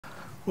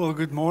Well,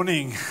 good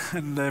morning,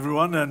 and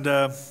everyone,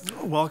 and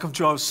welcome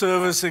to our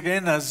service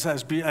again,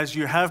 as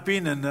you have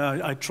been, and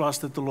I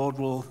trust that the Lord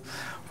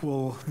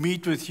will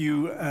meet with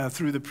you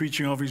through the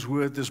preaching of His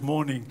Word this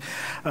morning.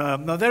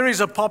 Now, there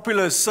is a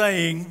popular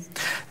saying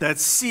that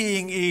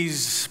seeing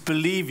is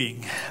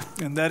believing,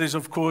 and that is,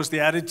 of course,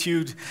 the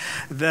attitude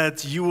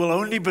that you will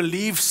only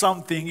believe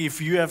something if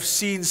you have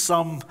seen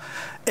some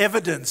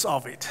evidence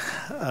of it.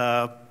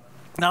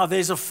 Now,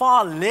 there's a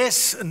far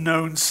less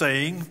known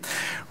saying,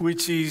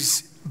 which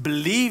is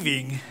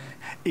believing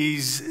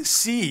is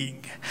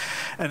seeing.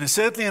 And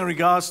certainly in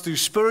regards to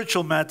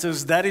spiritual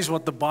matters, that is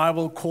what the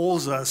Bible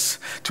calls us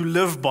to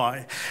live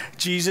by.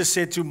 Jesus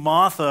said to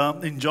Martha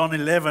in John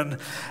 11,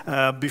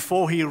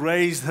 before He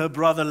raised her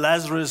brother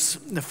Lazarus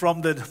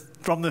from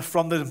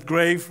the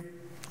grave,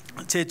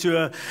 said to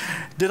her,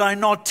 "Did I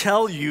not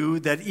tell you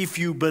that if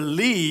you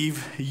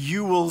believe,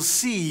 you will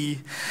see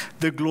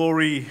the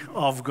glory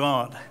of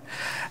God?"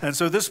 And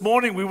so this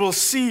morning we will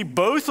see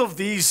both of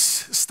these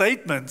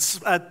statements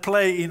at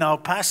play in our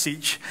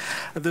passage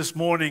this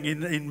morning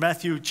in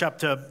Matthew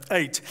chapter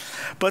 8.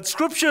 But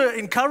Scripture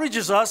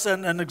encourages us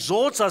and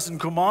exhorts us and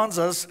commands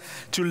us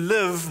to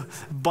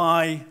live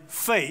by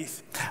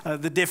faith.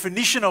 The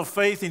definition of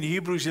faith in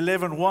Hebrews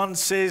 11:1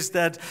 says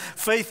that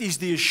faith is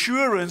the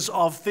assurance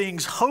of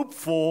things hoped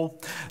for,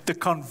 the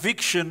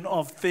conviction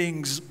of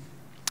things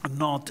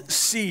not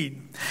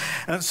seen.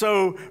 And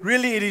so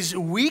really it is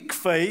weak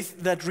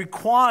faith that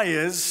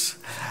requires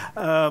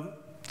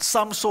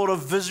some sort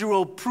of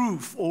visual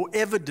proof or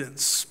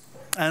evidence.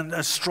 And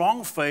a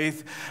strong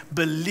faith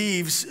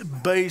believes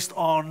based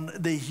on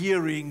the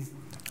hearing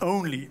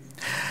only.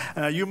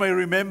 You may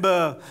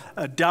remember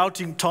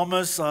doubting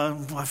Thomas.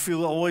 I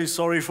feel always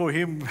sorry for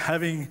him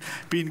having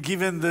been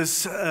given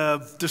this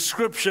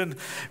description,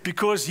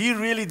 because he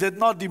really did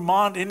not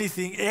demand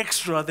anything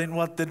extra than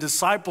what the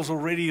disciples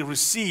already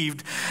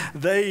received.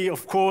 They,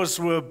 of course,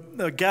 were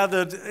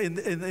gathered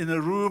in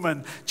a room,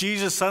 and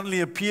Jesus suddenly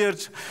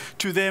appeared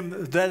to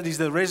them. That is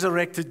the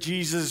resurrected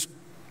Jesus.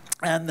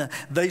 And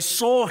they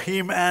saw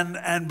Him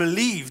and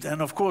believed.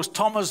 And of course,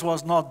 Thomas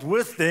was not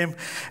with them.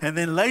 And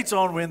then later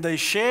on, when they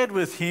shared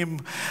with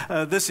him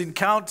this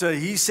encounter,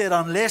 he said,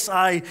 "Unless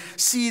I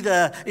see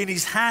in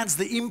his hands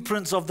the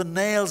imprints of the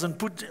nails, and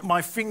put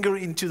my finger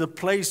into the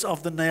place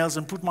of the nails,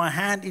 and put my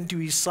hand into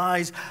his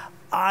sides,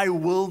 I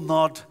will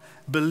not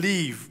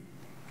believe."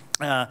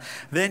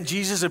 Then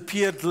Jesus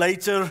appeared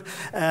later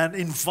and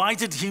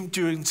invited him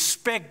to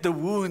inspect the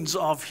wounds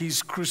of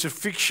his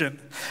crucifixion.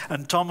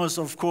 And Thomas,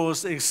 of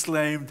course,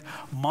 exclaimed,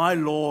 "My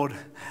Lord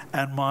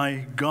and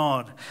my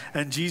God."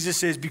 And Jesus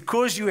says,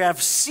 "Because you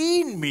have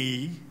seen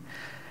me,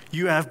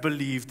 you have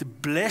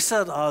believed.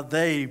 Blessed are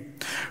they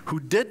who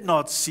did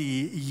not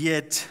see,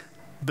 yet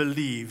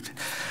believed."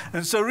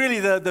 And so really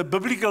the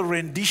biblical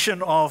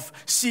rendition of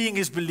seeing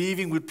is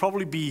believing would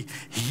probably be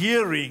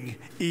hearing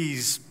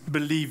is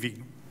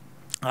believing.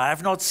 I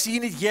have not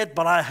seen it yet,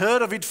 but I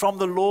heard of it from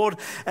the Lord,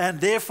 and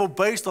therefore,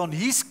 based on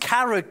His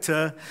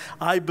character,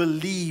 I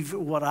believe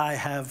what I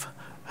have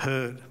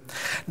heard.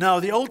 Now,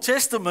 the Old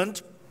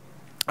Testament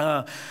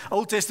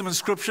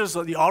scriptures,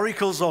 or the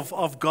oracles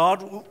of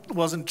God,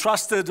 was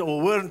entrusted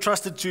or were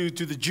entrusted to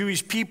the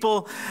Jewish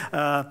people,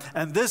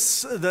 and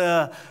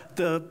the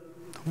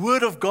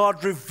Word of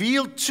God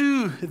revealed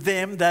to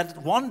them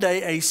that one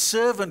day a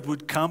servant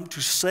would come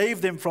to save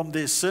them from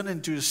their sin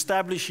and to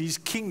establish His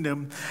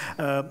kingdom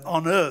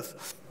on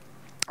earth.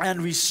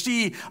 And we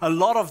see a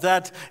lot of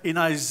that in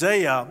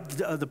Isaiah.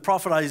 The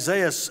prophet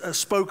Isaiah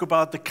spoke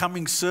about the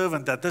coming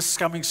servant, that this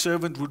coming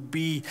servant would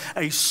be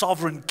a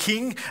sovereign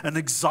king, an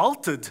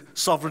exalted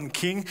sovereign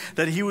king,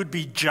 that he would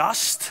be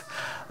just,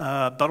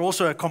 but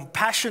also a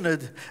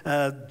compassionate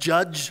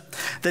judge,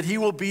 that he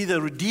will be the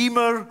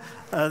redeemer,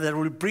 that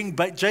will bring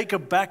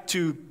Jacob back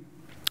to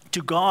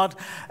God,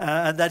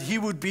 and that he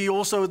would be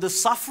also the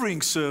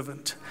suffering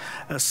servant,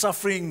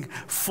 suffering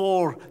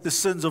for the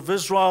sins of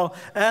Israel,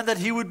 and that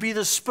he would be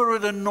the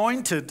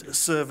Spirit-anointed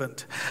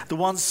servant, the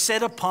one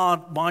set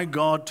apart by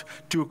God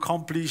to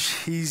accomplish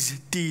His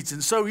deeds.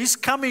 And so His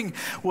coming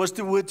was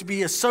to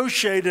be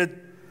associated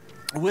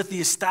with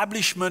the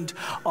establishment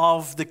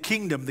of the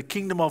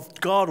kingdom of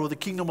God, or the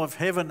kingdom of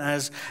heaven,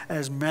 as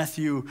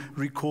Matthew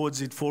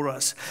records it for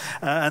us.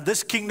 And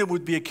this kingdom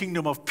would be a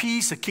kingdom of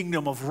peace, a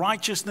kingdom of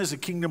righteousness, a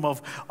kingdom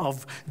of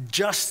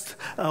justice.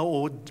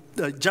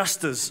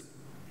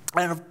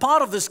 And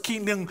part of this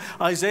kingdom,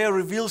 Isaiah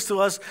reveals to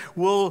us,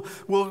 will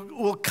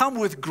come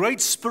with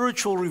great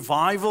spiritual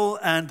revival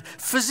and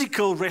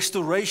physical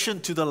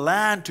restoration to the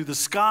land, to the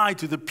sky,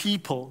 to the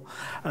people.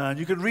 And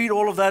you can read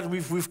all of that.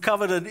 We've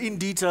covered an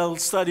in-detail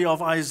study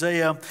of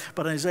Isaiah,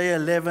 but Isaiah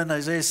 11,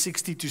 Isaiah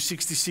 60 to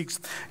 66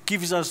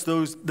 gives us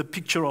the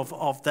picture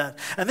of that.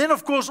 And then,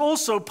 of course,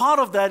 also part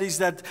of that is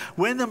that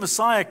when the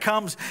Messiah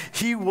comes,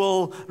 He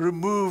will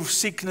remove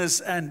sickness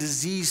and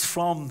disease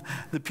from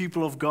the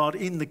people of God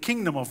in the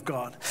kingdom of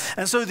God.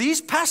 And so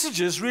these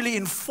passages really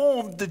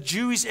informed the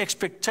Jewish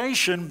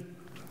expectation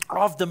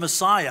of the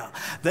Messiah.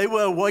 They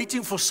were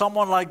waiting for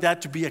someone like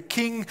that to be a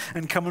king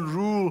and come and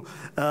rule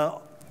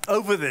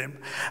over them.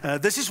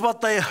 This is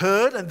what they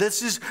heard, and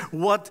this is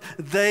what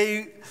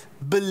they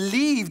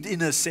believed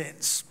in a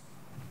sense.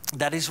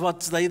 That is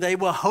what they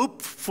were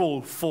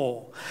hopeful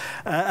for.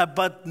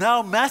 But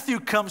now Matthew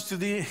comes to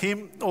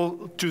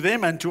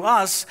them and to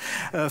us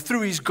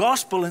through his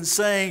gospel and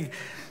saying,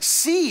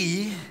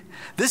 see,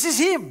 this is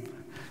him.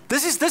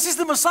 This is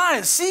the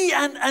Messiah. See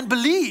and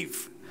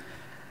believe.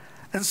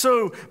 And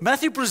so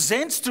Matthew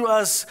presents to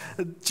us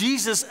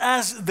Jesus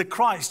as the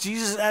Christ,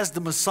 Jesus as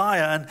the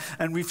Messiah.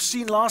 And we've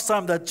seen last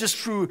time that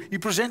he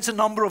presents a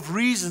number of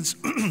reasons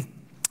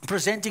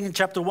presenting in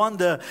chapter 1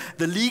 the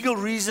legal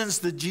reasons,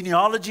 the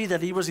genealogy,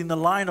 that he was in the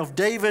line of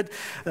David.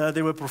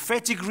 There were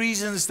prophetic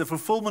reasons, the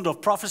fulfillment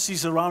of prophecy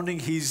surrounding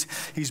his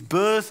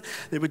birth.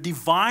 There were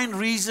divine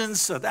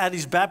reasons at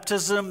his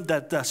baptism,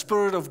 that the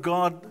Spirit of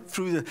God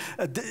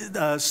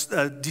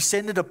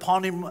descended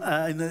upon him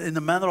in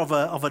the manner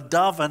of a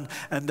dove, and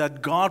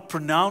that God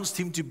pronounced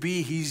him to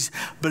be his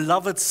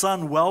beloved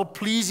Son,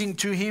 well-pleasing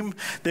to him.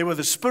 There were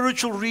the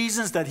spiritual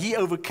reasons, that he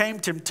overcame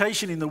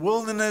temptation in the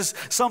wilderness,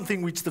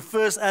 something which the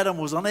first Adam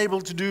was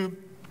unable to do.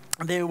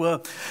 There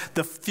were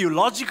the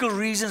theological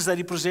reasons that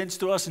he presents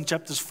to us in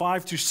chapters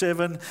 5 to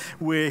 7,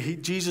 where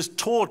Jesus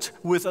taught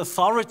with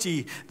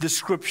authority the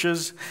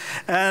scriptures.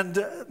 And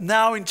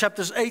now in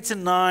chapters 8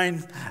 and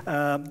 9,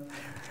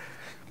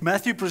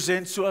 Matthew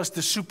presents to us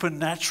the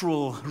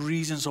supernatural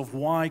reasons of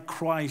why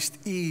Christ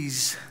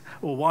is,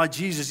 or why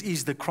Jesus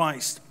is the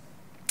Christ.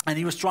 And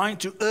he was trying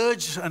to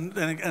urge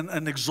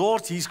and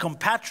exhort his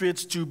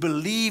compatriots to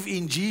believe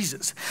in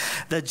Jesus,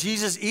 that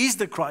Jesus is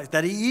the Christ,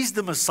 that he is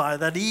the Messiah,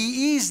 that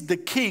he is the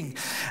King.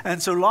 And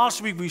so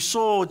last week we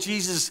saw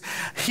Jesus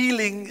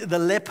healing the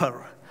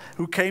leper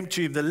who came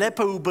to him, the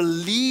leper who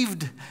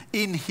believed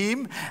in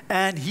him,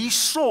 and he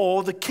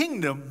saw the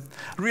kingdom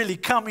really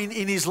come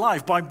in his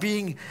life by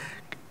being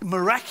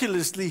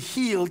miraculously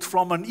healed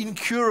from an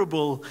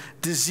incurable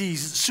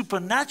disease,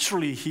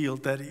 supernaturally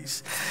healed, that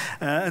is.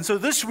 And so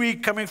this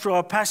week, coming from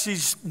our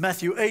passage,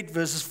 Matthew 8,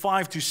 verses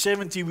 5 to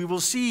 70, we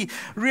will see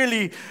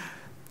really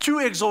two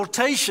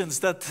exhortations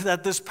that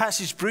this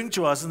passage brings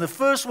to us. And the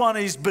first one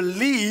is,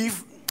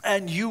 believe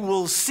and you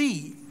will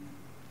see.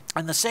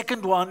 And the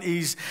second one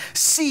is,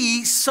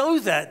 see so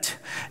that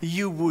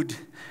you would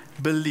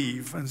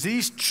believe. And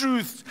these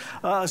truths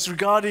are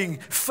regarding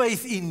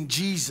faith in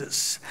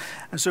Jesus.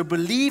 And so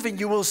believe and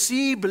you will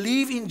see.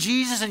 Believe in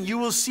Jesus and you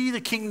will see the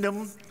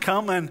kingdom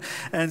come,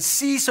 and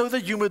see so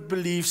that you would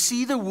believe.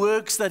 See the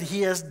works that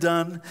he has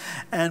done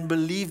and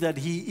believe that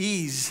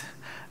he is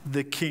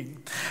the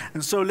King.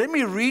 And so let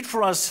me read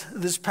for us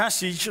this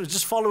passage.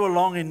 Just follow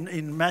along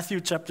in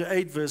Matthew chapter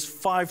 8, verse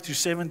 5 to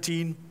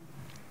 17.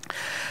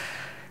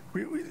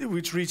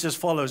 Which reads as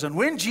follows. And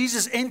when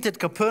Jesus entered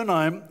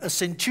Capernaum, a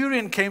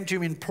centurion came to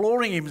him,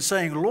 imploring him,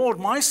 saying, Lord,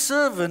 my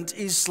servant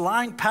is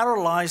lying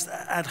paralyzed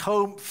at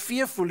home,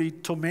 fearfully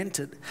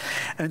tormented.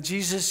 And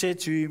Jesus said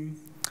to him,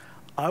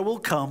 I will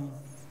come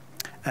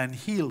and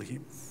heal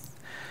him.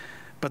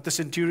 But the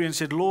centurion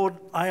said, Lord,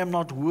 I am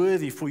not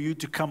worthy for you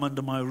to come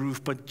under my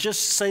roof, but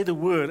just say the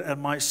word,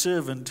 and my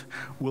servant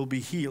will be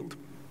healed.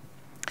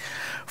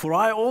 For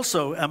I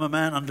also am a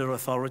man under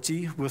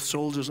authority, with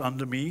soldiers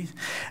under me.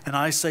 And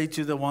I say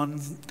to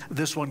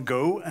this one,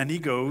 go, and he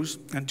goes.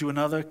 And to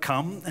another,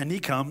 come, and he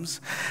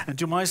comes. And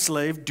to my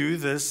slave, do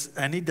this,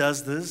 and he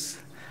does this.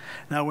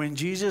 Now when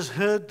Jesus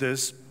heard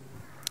this,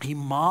 he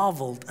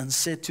marveled and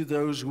said to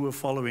those who were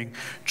following,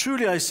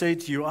 truly I say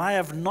to you, I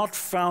have not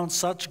found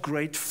such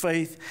great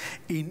faith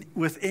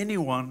with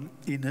anyone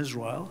in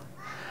Israel.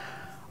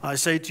 I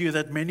say to you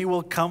that many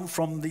will come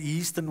from the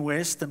east and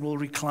west and will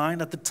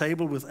recline at the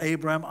table with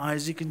Abraham,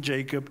 Isaac, and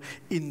Jacob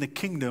in the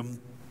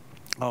kingdom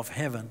of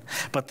heaven.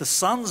 But the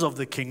sons of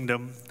the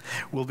kingdom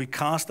will be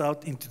cast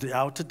out into the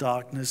outer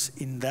darkness.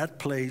 In that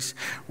place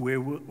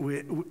where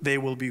there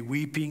will be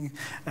weeping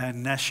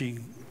and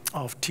gnashing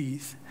of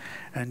teeth.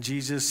 And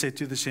Jesus said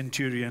to the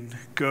centurion,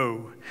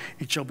 go,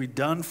 it shall be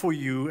done for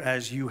you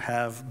as you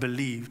have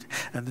believed.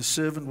 And the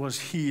servant was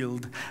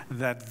healed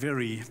that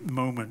very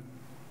moment.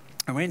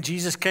 And when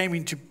Jesus came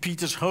into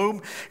Peter's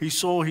home, he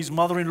saw his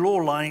mother-in-law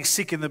lying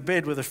sick in the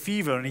bed with a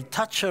fever. And he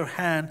touched her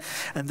hand,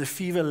 and the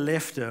fever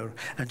left her.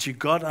 And she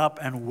got up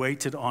and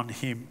waited on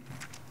him.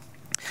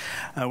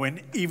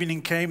 When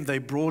evening came, they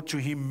brought to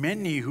him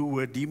many who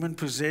were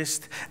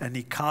demon-possessed. And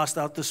he cast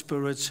out the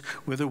spirits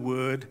with a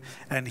word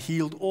and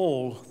healed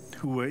all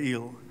who were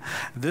ill.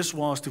 This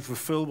was to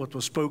fulfill what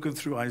was spoken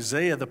through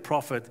Isaiah the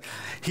prophet.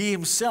 He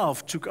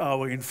himself took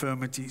our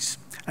infirmities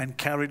and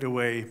carried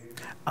away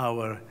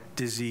our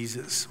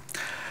diseases.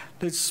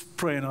 Let's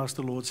pray and ask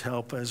the Lord's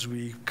help as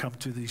we come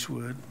to this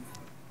word.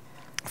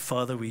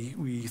 Father,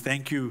 we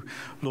thank you,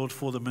 Lord,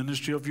 for the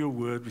ministry of your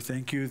word. We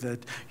thank you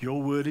that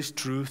your word is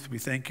truth. We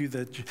thank you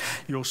that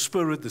your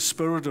spirit, the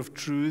spirit of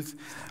truth,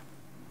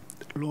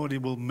 Lord,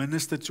 it will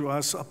minister to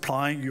us,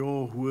 applying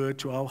your word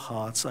to our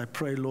hearts. I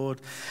pray,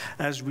 Lord,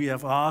 as we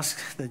have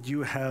asked, that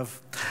you have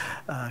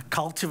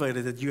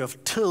cultivated, that you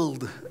have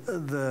tilled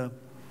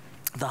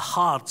the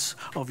hearts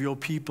of your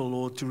people,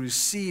 Lord, to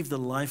receive the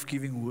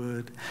life-giving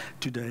word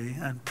today.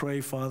 And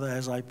pray, Father,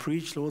 as I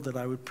preach, Lord, that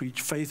I would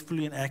preach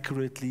faithfully and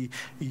accurately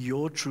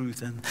your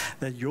truth, and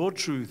that your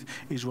truth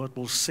is what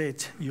will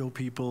set your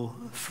people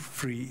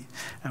free.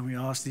 And we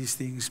ask these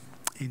things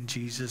in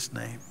Jesus'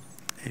 name.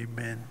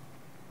 Amen.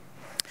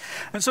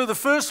 And so the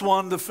first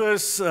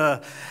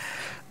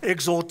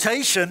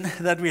exhortation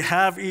that we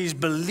have is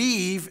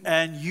believe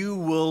and you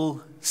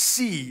will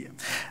see.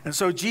 And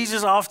so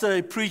Jesus, after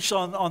he preached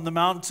on the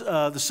mount,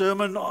 the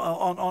sermon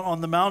on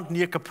the mount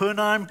near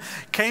Capernaum,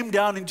 came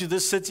down into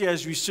this city,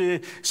 as we see,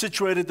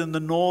 situated in the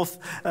north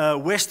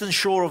western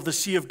shore of the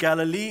Sea of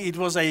Galilee. It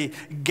was a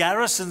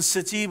garrison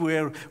city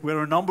where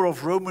a number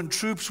of Roman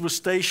troops were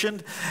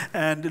stationed.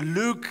 And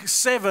Luke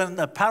 7,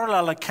 a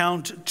parallel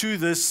account to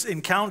this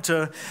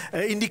encounter,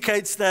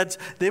 indicates that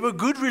there were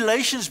good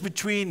relations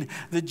between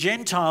the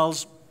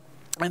Gentiles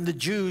and the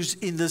Jews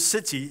in the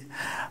city.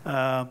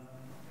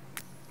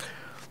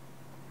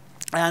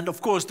 And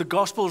of course, the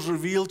Gospels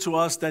reveal to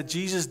us that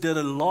Jesus did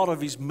a lot of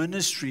his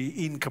ministry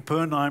in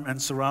Capernaum and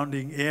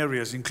surrounding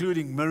areas,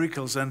 including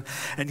miracles. And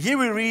here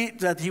we read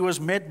that he was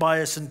met by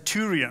a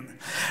centurion.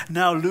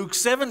 Now, Luke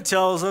 7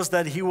 tells us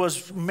that he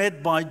was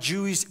met by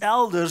Jewish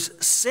elders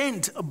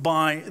sent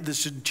by the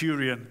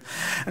centurion.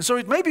 And so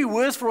it may be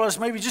worth for us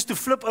maybe just to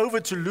flip over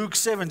to Luke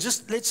 7.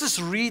 Let's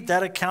just read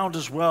that account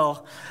as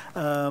well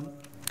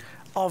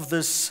of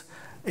this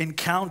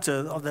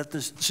encounter that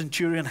the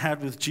centurion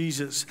had with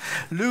Jesus.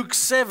 Luke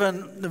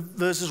 7,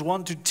 verses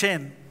 1 to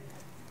 10.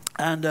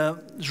 And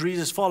it reads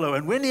as follows.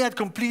 And when he had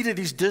completed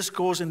his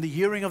discourse in the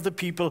hearing of the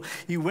people,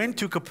 he went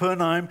to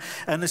Capernaum,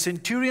 and the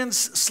centurion's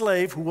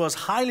slave, who was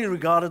highly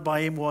regarded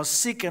by him, was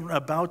sick and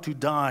about to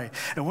die.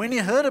 And when he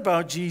heard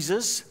about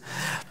Jesus,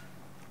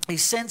 he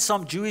sent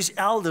some Jewish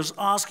elders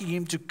asking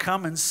him to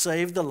come and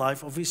save the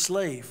life of his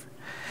slave.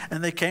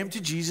 And they came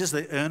to Jesus,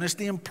 they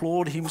earnestly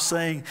implored him,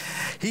 saying,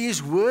 he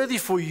is worthy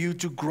for you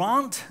to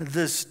grant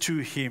this to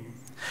him,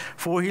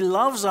 for he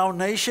loves our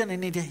nation,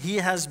 and he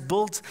has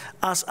built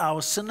us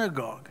our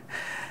synagogue.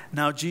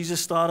 Now Jesus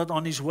started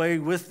on his way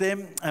with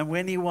them, and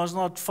when he was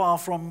not far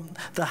from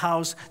the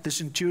house, the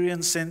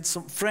centurion sent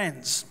some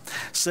friends,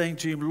 saying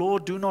to him,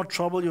 Lord, do not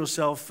trouble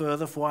yourself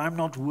further, for I am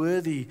not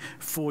worthy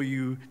for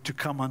you to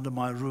come under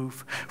my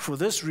roof. For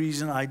this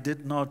reason I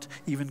did not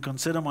even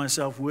consider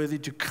myself worthy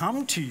to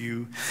come to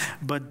you,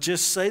 but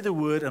just say the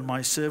word, and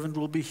my servant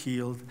will be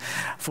healed.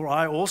 For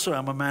I also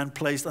am a man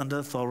placed under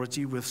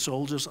authority, with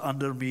soldiers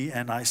under me,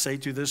 and I say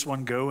to this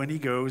one, go, and he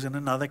goes, and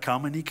another,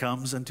 come, and he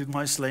comes, and to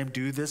my slave,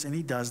 do this, and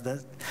he does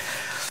that.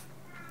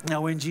 Now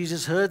when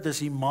Jesus heard this,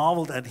 he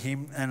marveled at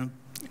him and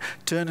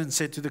turned and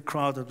said to the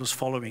crowd that was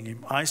following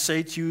him, I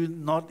say to you,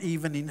 not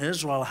even in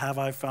Israel have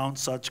I found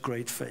such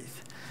great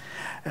faith.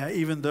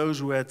 Even those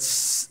who had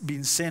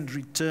been sent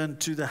returned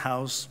to the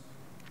house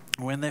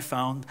when they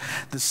found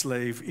the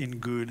slave in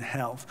good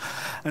health.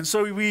 And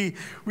so we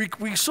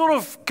sort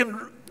of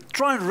can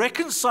try and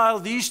reconcile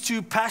these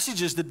two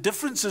passages, the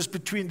differences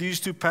between these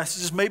two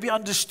passages, maybe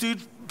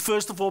understood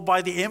first of all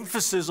by the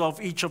emphasis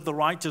of each of the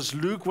writers.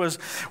 Luke was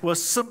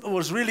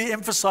really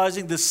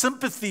emphasizing the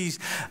sympathies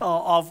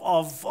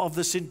of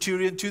the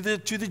centurion to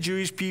the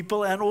Jewish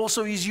people, and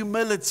also his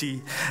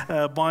humility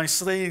by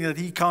saying that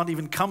he can't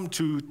even come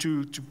to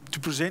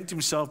present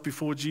himself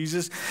before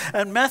Jesus.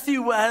 And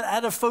Matthew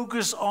had a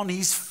focus on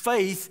his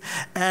faith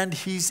and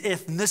his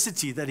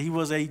ethnicity, that he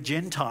was a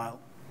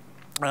Gentile.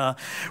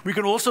 We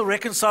can also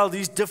reconcile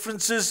these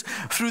differences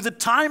through the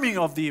timing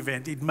of the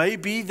event. It may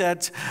be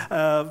that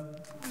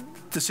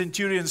the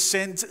centurion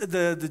sent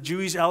the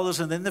Jewish elders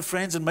and then the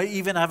friends, and may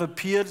even have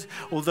appeared,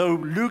 although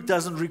Luke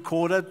doesn't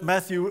record it.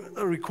 Matthew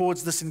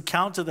records this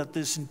encounter that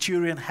the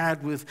centurion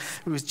had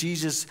with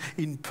Jesus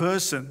in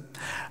person.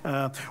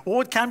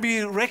 Or it can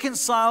be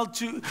reconciled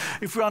to,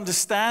 if we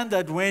understand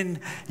that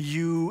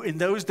in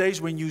those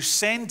days, when you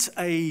sent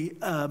a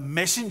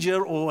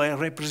messenger or a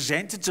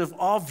representative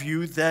of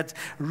you, that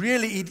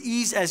really it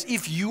is as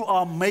if you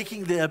are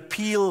making the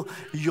appeal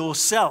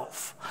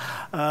yourself.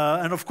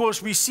 And of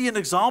course, we see an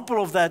example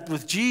of that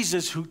with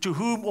Jesus, to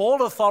whom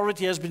all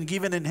authority has been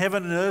given in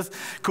heaven and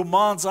earth,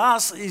 commands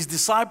us, his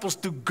disciples,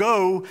 to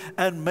go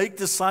and make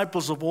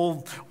disciples of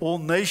all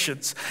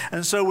nations.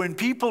 And so when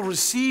people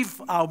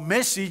receive our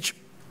message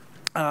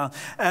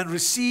and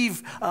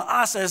receive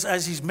us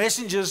as his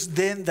messengers,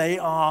 then they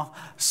are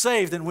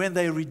saved. And when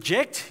they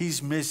reject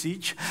his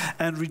message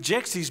and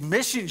reject his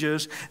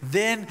messengers,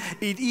 then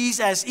it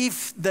is as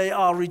if they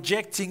are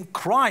rejecting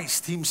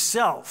Christ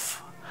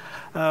himself.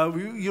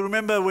 You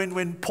remember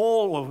when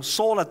Paul, or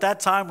Saul at that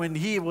time, when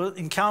he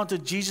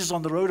encountered Jesus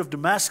on the road of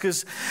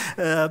Damascus,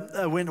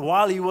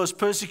 while he was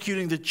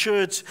persecuting the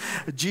church,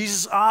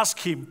 Jesus asked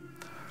him,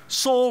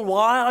 Saul,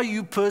 why are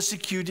you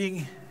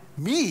persecuting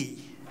me?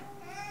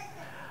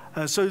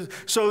 So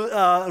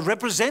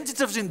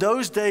representatives in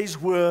those days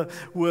were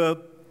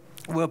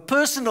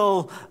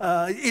personal,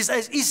 is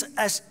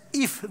as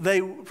if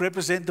they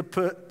represent the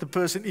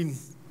person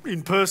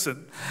in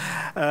person.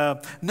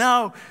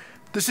 Now,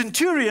 the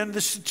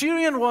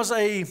centurion was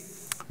a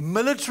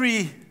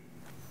military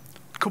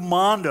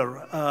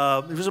commander.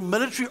 He was a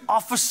military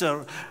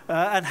officer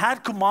and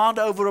had command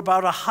over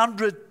about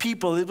 100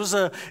 people. It was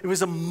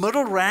a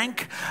middle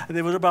rank.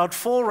 There were about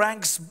 4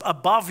 ranks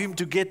above him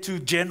to get to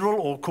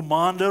general or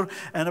commander,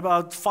 and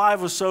about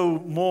 5 or so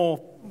more,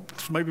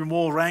 maybe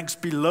more ranks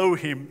below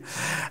him.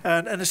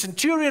 And a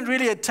centurion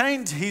really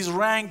attained his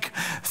rank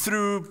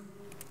through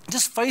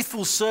just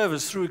faithful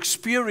service, through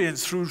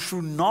experience,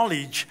 through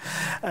knowledge.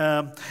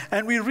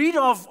 And we read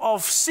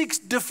of 6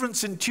 different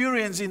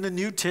centurions in the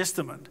New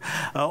Testament.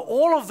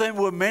 All of them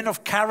were men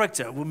of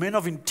character, were men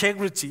of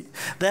integrity.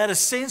 They had a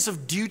sense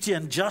of duty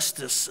and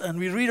justice. And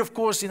we read, of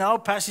course, in our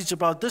passage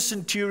about this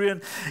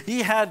centurion,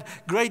 he had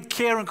great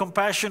care and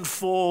compassion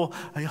for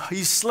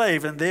his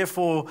slave, and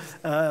therefore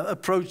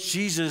approached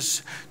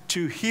Jesus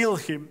to heal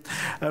him.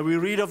 We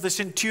read of the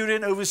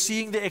centurion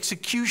overseeing the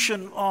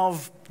execution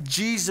of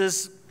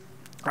Jesus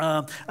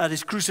at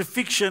his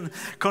crucifixion,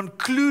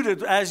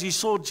 concluded as he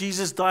saw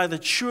Jesus die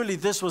that surely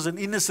this was an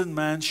innocent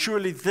man,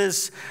 surely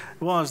this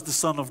was the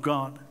Son of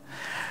God.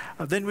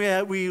 Then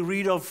we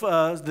read of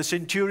the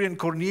centurion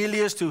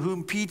Cornelius, to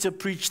whom Peter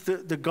preached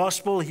the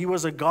gospel. He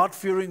was a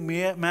God-fearing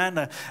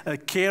man, a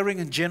caring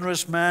and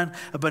generous man,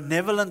 a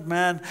benevolent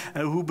man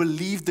who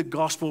believed the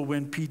gospel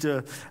when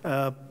Peter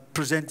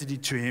presented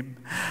it to him.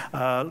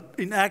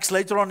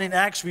 Later on in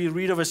Acts, we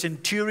read of a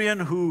centurion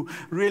who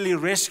really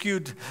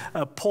rescued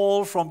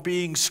Paul from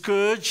being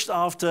scourged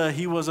after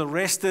he was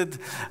arrested.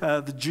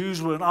 The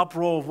Jews were in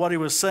uproar of what he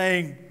was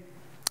saying,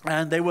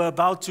 and they were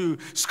about to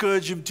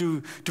scourge him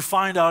to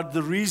find out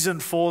the reason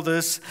for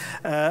this.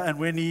 And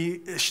when he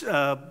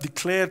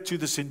declared to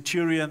the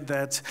centurion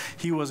that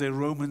he was a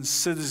Roman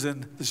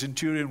citizen, the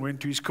centurion went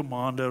to his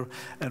commander,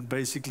 and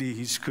basically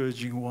his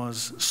scourging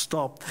was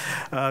stopped.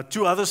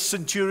 2 other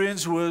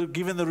centurions were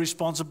given the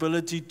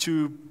responsibility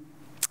to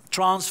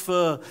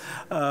transfer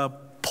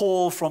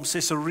Paul from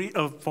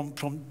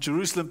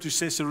Jerusalem to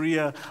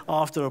Caesarea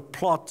after a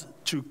plot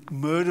to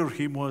murder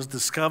him was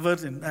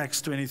discovered in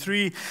Acts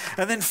 23.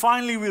 And then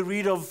finally we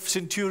read of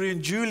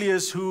centurion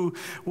Julius, who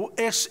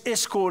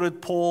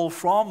escorted Paul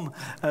from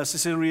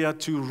Caesarea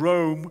to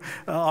Rome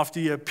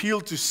after he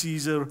appealed to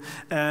Caesar.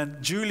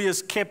 And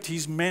Julius kept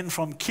his men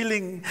from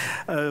killing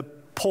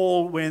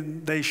Paul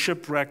when they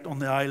shipwrecked on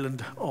the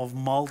island of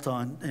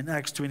Malta in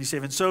Acts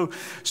 27. So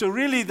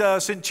really the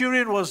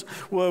centurion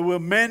were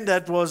men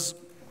that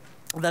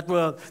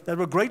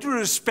were greatly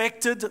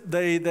respected.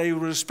 They were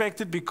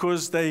respected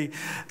because they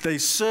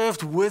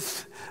served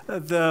with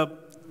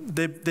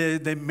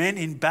the men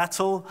in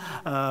battle.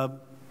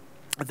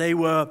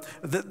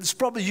 It's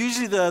probably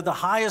usually the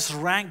highest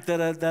rank that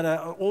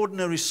an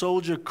ordinary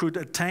soldier could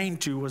attain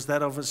to was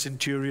that of a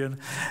centurion,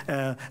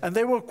 and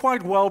they were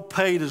quite well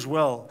paid as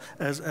well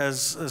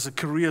as a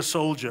career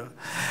soldier.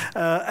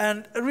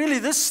 And really,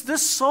 this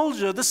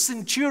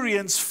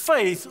centurion's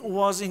faith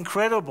was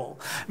incredible.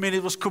 I mean,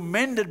 it was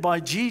commended by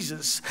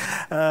Jesus.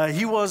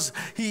 He was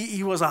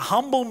a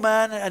humble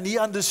man, and he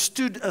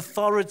understood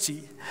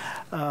authority.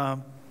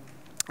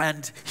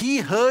 And he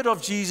heard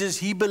of Jesus,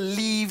 he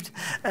believed,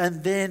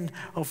 and then,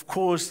 of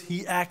course,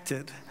 he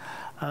acted.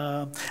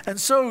 And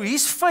so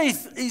his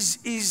faith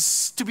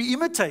is to be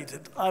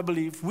imitated, I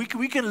believe. We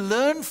can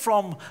learn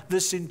from the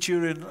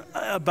centurion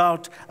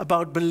about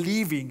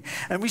believing.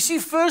 And we see,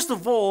 first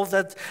of all,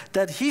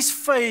 that his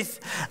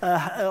faith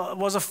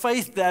was a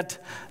faith that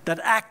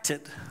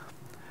acted,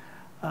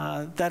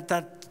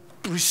 that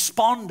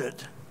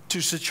responded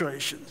to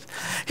situations.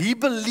 He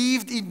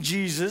believed in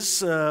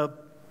Jesus.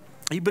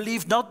 He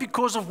believed not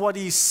because of what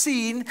he's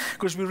seen,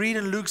 because we read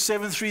in Luke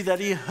 7:3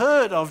 that he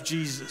heard of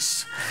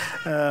Jesus.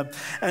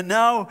 And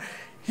now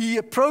he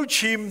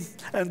approached him,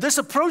 and this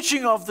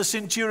approaching of the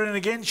centurion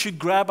again should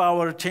grab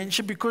our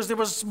attention, because there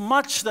was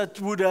much that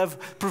would have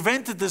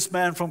prevented this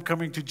man from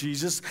coming to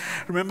Jesus.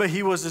 Remember,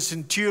 he was a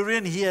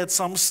centurion, he had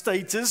some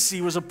status,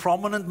 he was a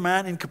prominent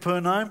man in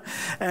Capernaum,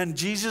 and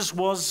Jesus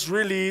was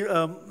really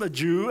a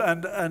Jew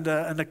and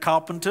a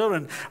carpenter,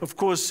 and of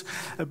course,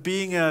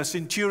 being a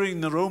centurion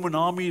in the Roman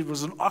army, it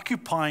was an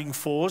occupying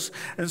force,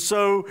 and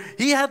so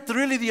he had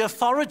really the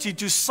authority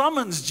to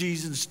summons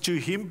Jesus to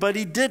him, but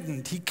he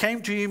didn't. He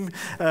came to him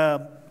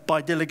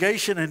by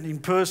delegation and in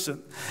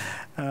person.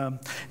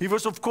 He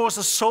was, of course,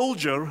 a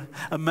soldier,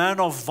 a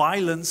man of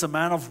violence, a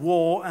man of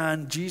war,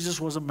 and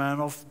Jesus was a man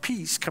of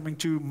peace, coming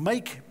to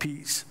make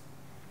peace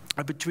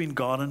between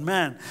God and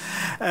man.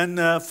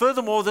 And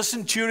furthermore, the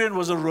centurion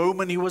was a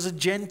Roman, he was a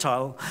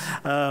Gentile,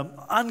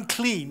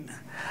 unclean.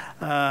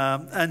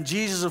 And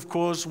Jesus, of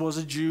course, was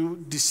a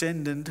Jew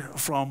descendant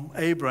from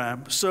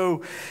Abraham.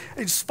 So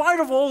in spite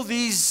of all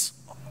these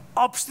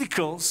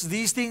obstacles,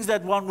 these things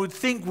that one would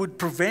think would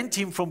prevent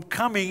him from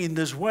coming in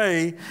this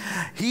way,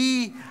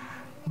 he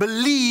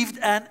believed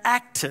and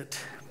acted.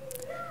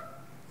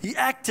 He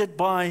acted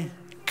by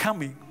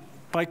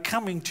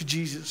coming to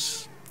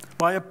Jesus,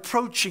 by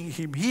approaching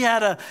him. He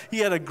had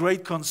a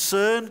great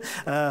concern.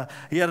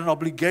 He had an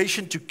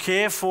obligation to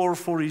care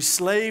for his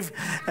slave,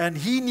 and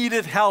he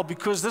needed help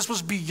because this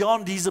was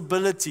beyond his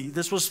ability.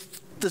 This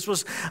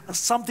was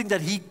something that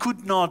he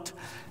could not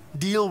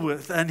deal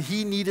with, and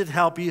he needed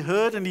help. He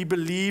heard and he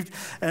believed,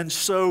 and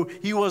so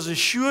he was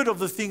assured of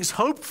the things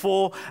hoped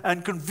for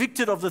and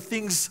convicted of the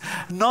things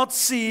not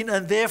seen,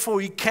 and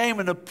therefore he came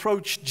and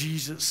approached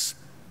Jesus.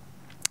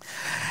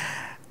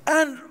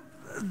 And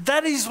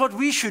that is what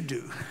we should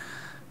do.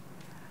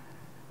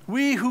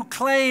 We who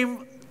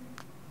claim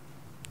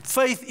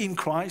faith in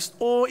Christ,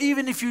 or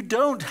even if you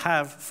don't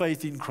have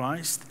faith in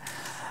Christ,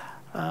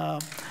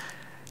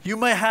 you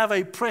may have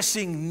a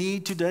pressing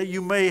need today.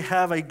 You may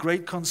have a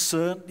great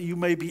concern. You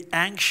may be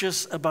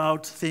anxious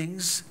about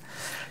things.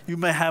 You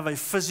may have a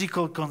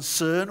physical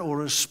concern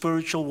or a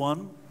spiritual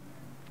one.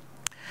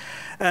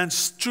 And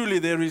truly,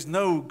 there is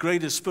no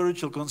greater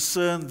spiritual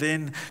concern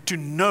than to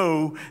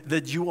know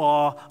that you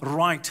are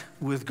right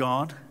with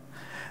God,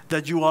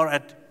 that you are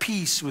at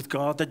peace with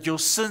God, that your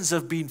sins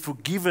have been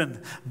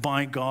forgiven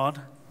by God.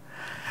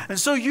 And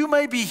so you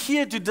may be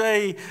here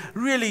today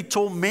really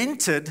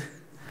tormented,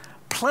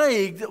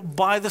 plagued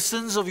by the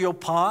sins of your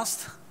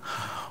past,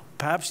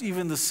 perhaps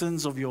even the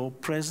sins of your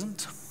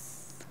present.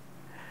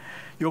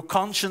 Your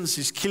conscience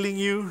is killing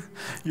you.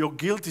 Your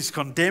guilt is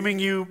condemning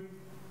you.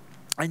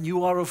 And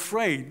you are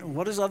afraid.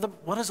 What is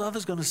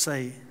others going to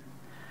say?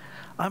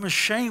 I'm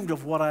ashamed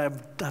of what I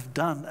have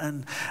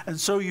done. And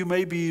so you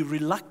may be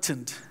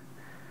reluctant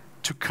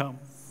to come.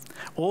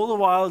 All the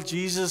while,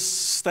 Jesus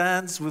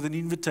stands with an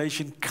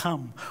invitation,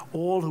 come,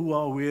 all who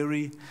are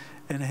weary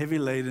and heavy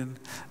laden,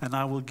 and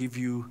I will give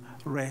you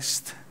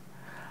rest.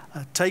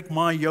 Take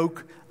my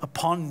yoke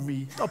upon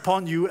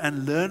you,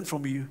 and learn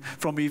from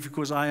me,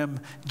 because I am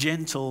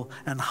gentle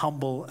and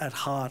humble at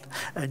heart,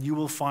 and you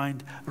will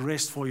find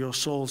rest for your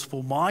souls.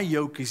 For my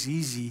yoke is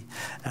easy,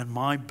 and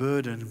my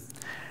burden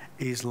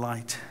is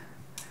light.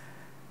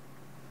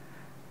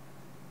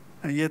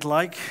 And yet,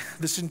 like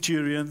the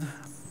centurion,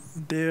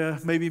 there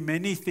may be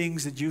many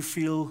things that you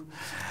feel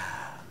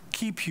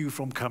keep you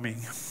from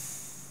coming,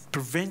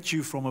 prevent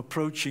you from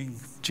approaching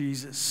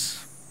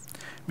Jesus.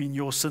 I mean,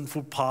 your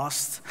sinful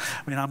past.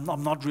 I mean,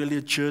 I'm not really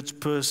a church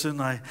person.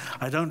 I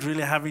don't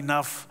really have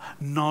enough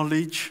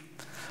knowledge.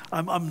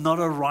 I'm not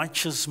a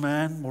righteous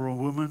man or a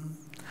woman.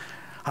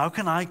 How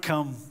can I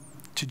come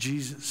to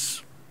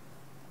Jesus?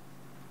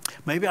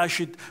 Maybe I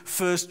should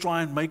first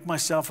try and make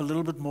myself a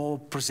little bit more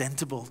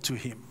presentable to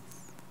him.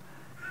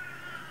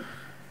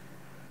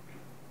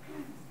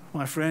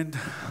 My friend,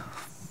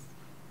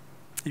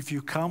 if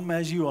you come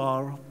as you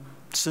are,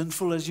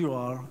 sinful as you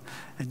are,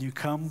 and you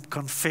come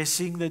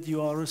confessing that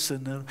you are a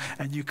sinner,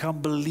 and you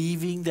come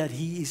believing that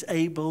he is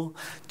able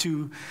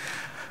to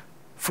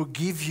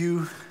forgive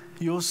you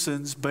your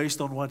sins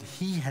based on what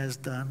he has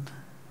done,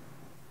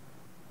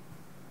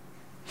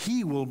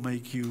 he will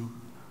make you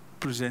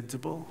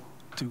presentable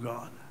to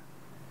God.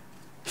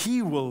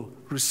 He will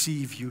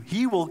receive you.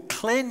 He will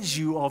cleanse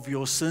you of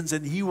your sins,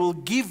 and he will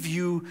give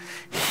you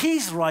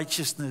his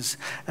righteousness,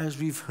 as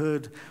we've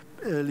heard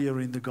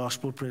earlier in the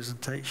gospel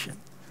presentation.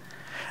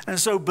 And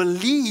so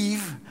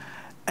believe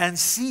and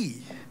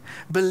see.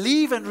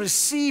 Believe and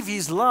receive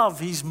his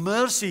love, his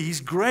mercy, his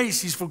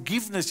grace, his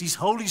forgiveness, his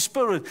Holy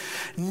Spirit.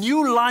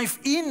 New life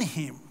in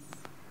him.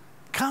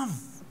 Come,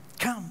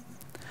 come.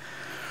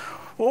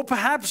 Or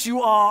perhaps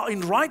you are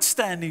in right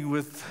standing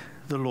with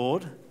the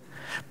Lord,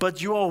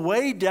 but you are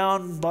weighed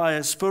down by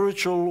a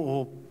spiritual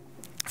or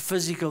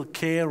physical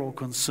care or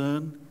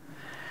concern,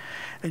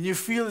 and you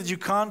feel that you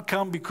can't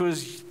come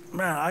because,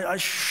 man, I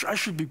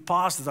should be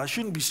past it. I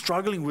shouldn't be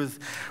struggling with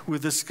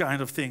this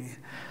kind of thing.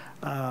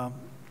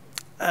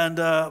 And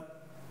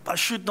I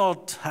should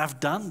not have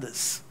done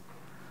this.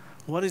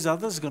 What is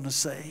others going to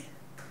say?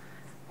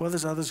 What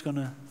is others going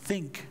to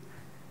think?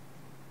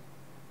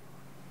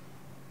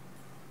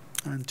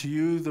 And to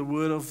you, the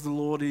word of the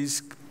Lord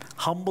is,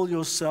 humble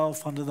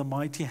yourself under the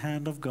mighty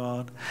hand of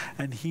God,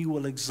 and he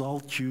will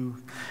exalt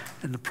you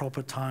in the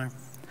proper time.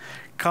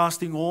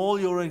 Casting all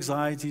your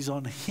anxieties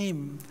on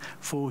him,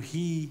 for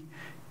he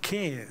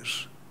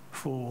cares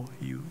for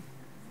you.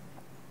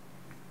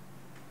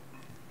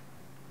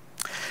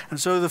 And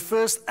so the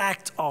first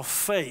act of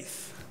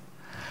faith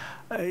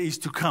is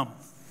to come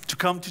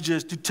to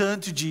Jesus, to turn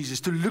to Jesus,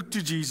 to look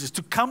to Jesus,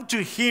 to come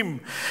to him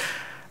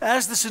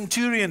as the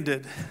centurion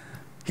did.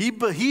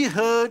 He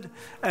heard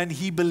and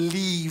he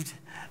believed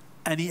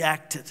and he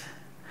acted.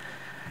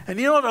 And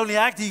he not only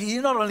acted, he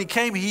not only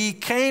came, he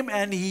came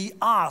and he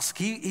asked.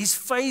 He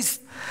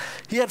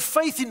had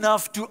faith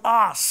enough to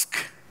ask,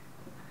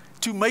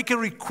 to make a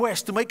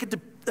request, to make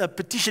a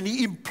petition.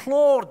 He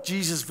implored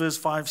Jesus, verse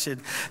 5 said.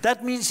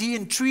 That means he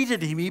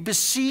entreated him, he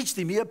beseeched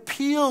him, he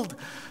appealed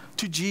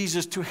to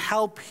Jesus to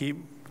help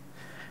him.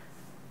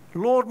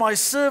 Lord, my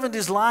servant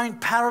is lying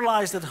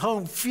paralyzed at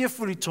home,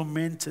 fearfully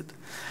tormented.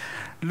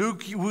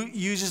 Luke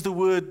uses the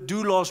word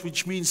doulos,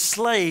 which means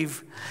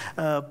slave.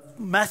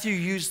 Matthew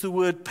used the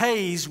word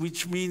pays,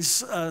 which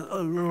means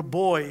a little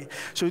boy.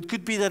 So it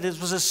could be that it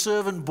was a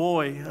servant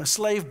boy, a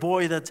slave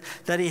boy that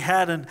he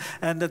had,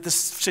 and that the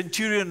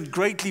centurion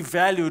greatly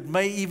valued,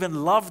 may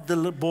even loved the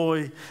little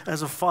boy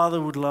as a father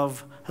would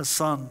love a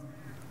son.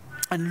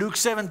 And Luke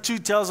 7:2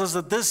 tells us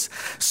that this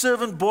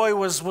servant boy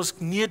was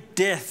near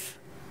death.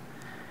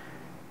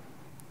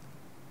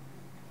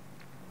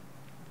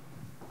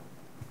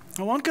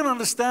 one can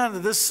understand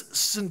that this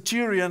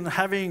centurion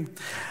having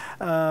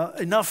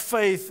enough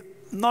faith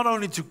not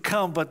only to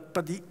come,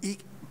 but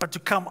to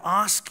come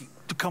asking,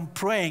 to come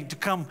praying, to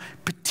come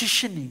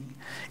petitioning,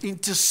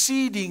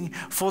 interceding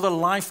for the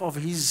life of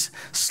his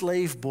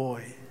slave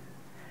boy.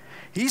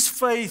 His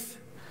faith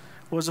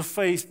was a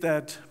faith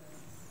that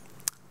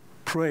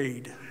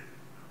prayed,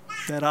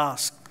 that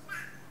asked.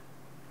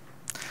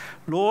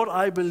 Lord,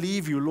 I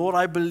believe you. Lord,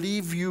 I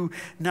believe you.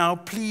 Now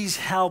please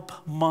help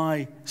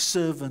my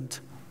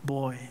servant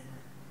boy.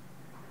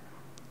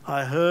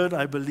 I heard,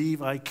 I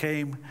believe, I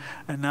came,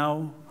 and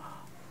now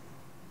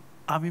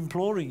I'm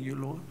imploring you,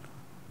 Lord.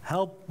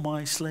 Help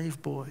my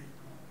slave boy.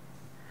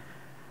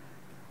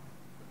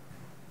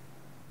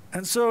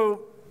 And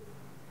so,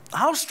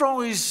 how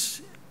strong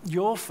is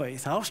your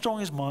faith? How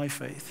strong is my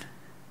faith?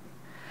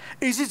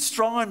 Is it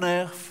strong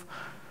enough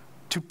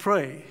to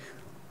pray?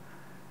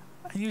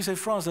 And you say,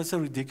 Frans, that's a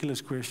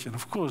ridiculous question.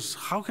 Of course,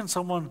 how can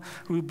someone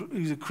who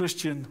is a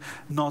Christian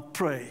not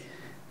pray?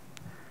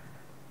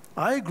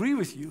 I agree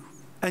with you.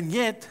 And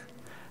yet,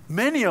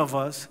 many of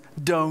us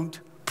don't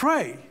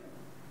pray.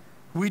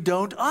 We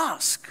don't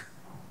ask.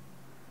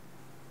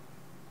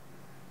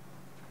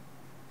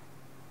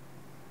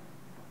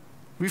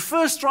 We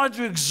first try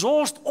to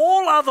exhaust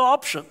all other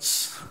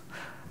options.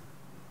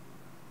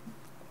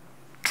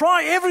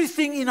 Try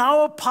everything in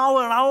our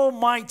power and our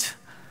might.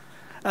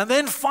 And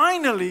then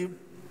finally,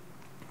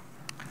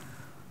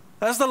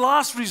 as the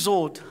last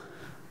resort,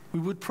 we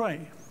would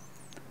pray.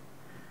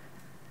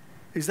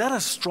 Is that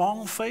a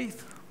strong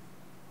faith?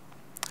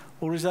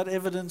 Or is that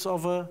evidence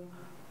of a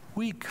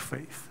weak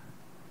faith?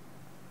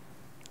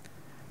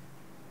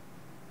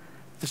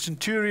 The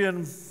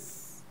centurion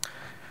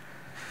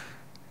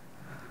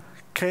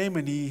came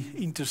and he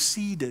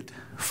interceded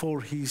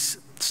for his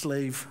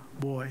slave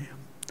boy.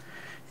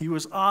 He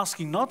was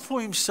asking not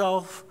for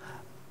himself,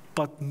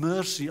 but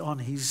mercy on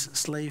his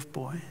slave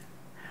boy.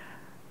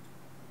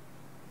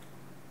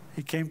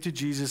 He came to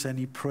Jesus and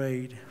he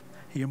prayed.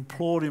 He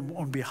implored him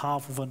on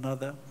behalf of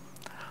another.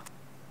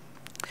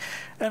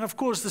 And of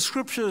course, the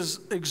scriptures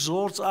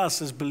exhorts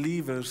us as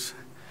believers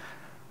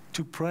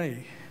to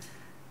pray,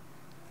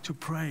 to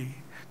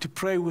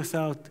pray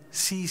without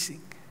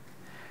ceasing,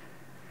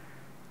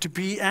 to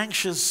be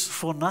anxious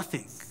for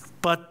nothing,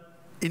 but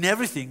in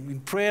everything, in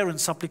prayer and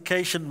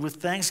supplication with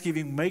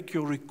thanksgiving, make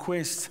your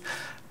requests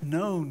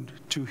known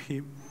to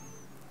him.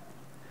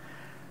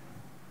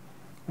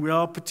 We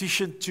are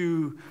petitioned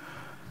to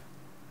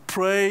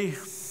pray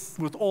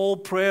with all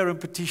prayer and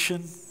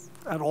petition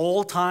at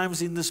all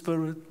times in the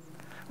Spirit,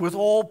 with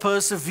all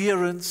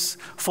perseverance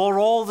for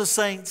all the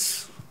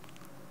saints.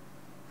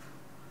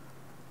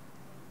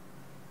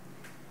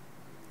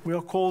 We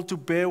are called to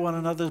bear one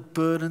another's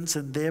burdens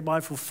and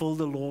thereby fulfill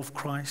the law of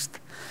Christ.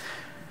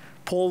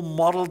 Paul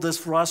modeled this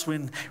for us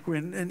when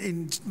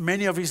in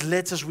many of his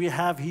letters we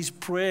have his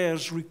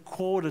prayers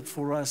recorded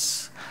for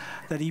us,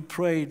 that he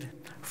prayed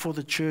for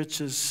the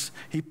churches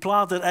he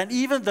planted, and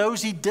even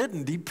those he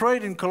didn't. He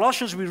prayed in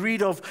Colossians, we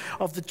read of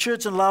the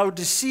church in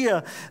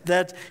Laodicea,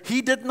 that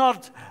he did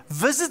not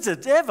visit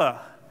it ever.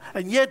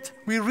 And yet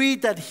we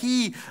read that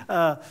he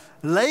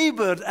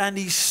labored and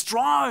he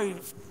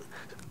strove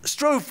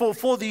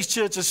for these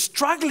churches,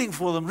 struggling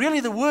for them.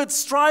 Really, the word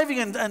striving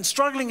and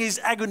struggling is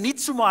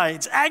agonizomai.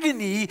 It's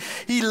agony.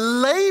 He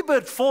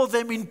labored for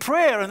them in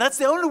prayer. And that's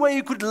the only way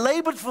he could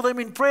labor for them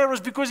in prayer,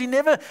 is because he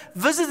never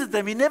visited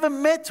them. He never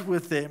met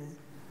with them.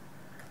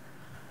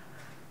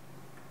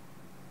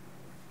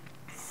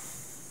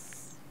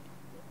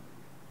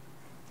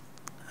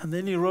 And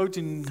then he wrote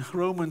in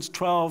Romans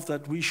 12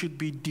 that we should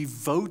be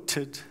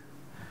devoted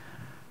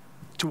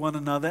to one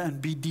another and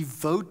be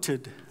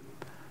devoted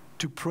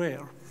to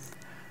prayer.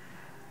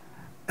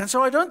 And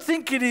so I don't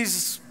think it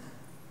is,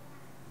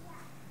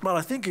 well,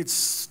 I think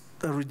it's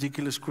a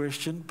ridiculous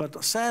question,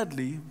 but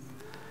sadly,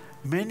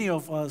 many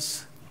of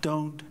us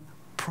don't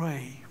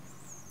pray.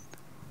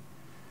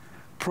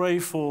 Pray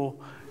for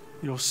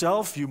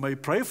yourself. You may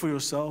pray for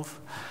yourself.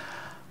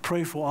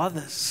 Pray for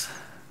others,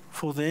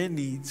 for their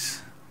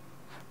needs.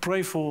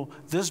 Pray for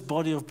this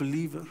body of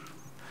believers.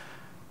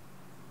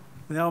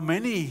 There are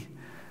many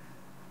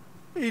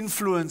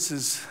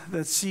influences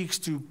that seeks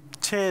to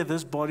tear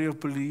this body of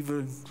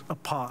believers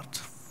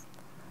apart.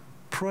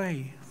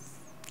 Pray.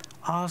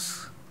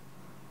 Ask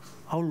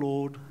our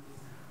Lord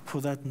for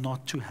that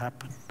not to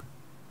happen.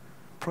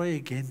 Pray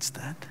against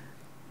that.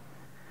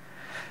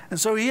 And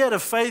so he had a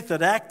faith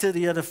that acted,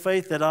 he had a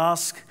faith that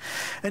asked,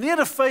 and he had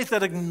a faith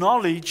that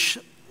acknowledged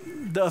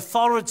the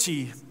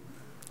authority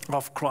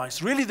of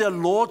Christ, really the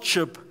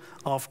lordship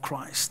of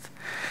Christ.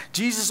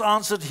 Jesus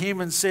answered him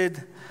and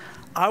said,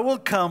 I will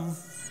come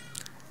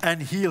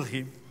and heal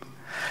him.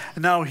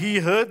 Now he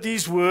heard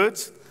these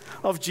words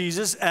of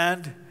Jesus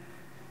and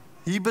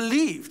he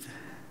believed.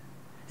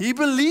 He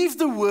believed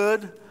the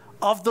word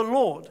of the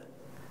Lord.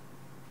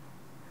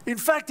 In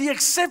fact, he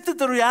accepted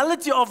the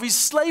reality of his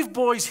slave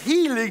boy's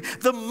healing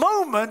the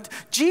moment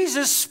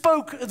Jesus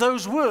spoke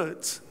those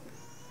words.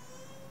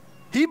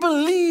 He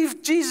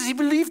believed Jesus. He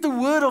believed the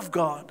word of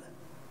God.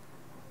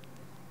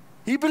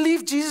 He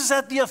believed Jesus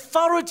had the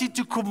authority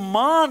to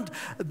command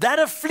that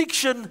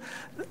affliction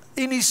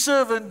in his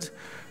servant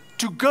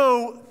to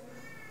go,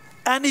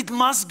 and it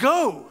must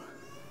go.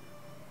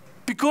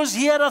 Because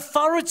he had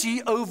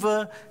authority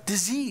over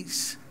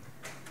disease.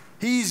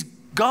 He's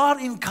God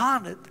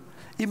incarnate,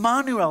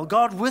 Emmanuel,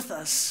 God with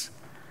us.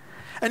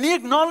 And he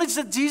acknowledged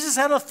that Jesus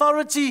had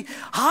authority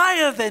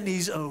higher than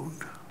his own.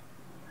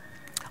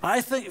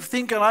 I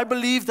think and I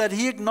believe that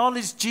he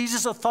acknowledged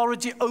Jesus'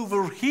 authority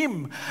over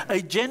him,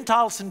 a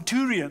Gentile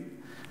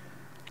centurion.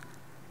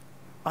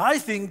 I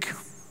think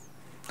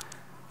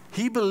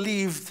he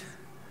believed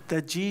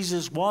that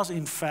Jesus was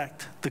in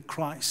fact the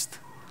Christ,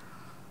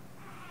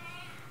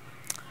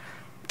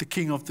 the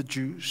King of the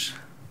Jews.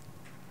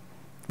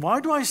 Why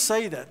do I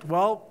say that?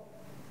 Well,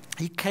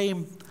 he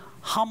came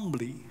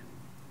humbly.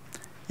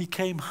 He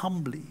came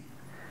humbly.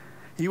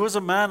 He was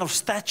a man of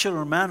stature,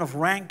 a man of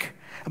rank,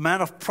 a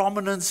man of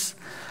prominence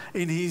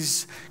in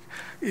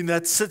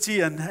that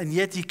city, and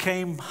yet he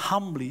came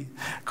humbly,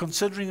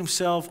 considering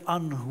himself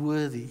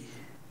unworthy.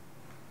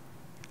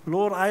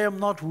 Lord, I am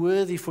not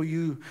worthy for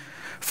you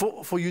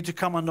to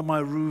come under my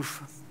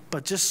roof,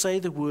 but just say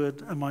the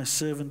word and my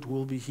servant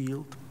will be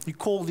healed. He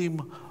called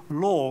him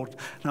Lord.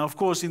 Now, of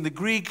course, in the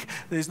Greek,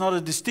 there's not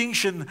a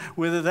distinction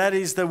whether that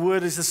is the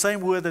word is the same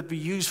word that we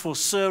use for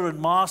sir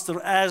and master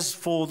as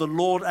for the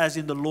Lord, as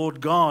in the Lord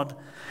God.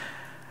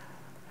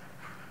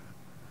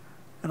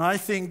 And I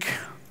think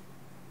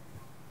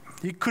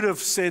he could have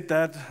said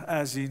that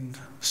as in,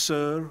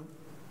 sir,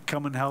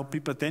 come and help me.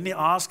 But then he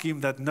asked him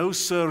that no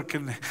sir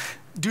can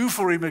do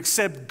for him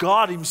except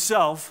God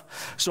himself.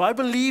 So I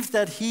believe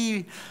that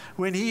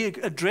when he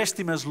addressed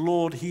him as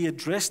Lord, he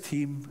addressed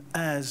him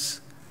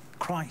as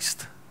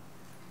Christ.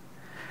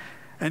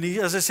 And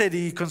as I said,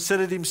 he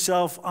considered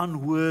himself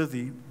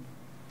unworthy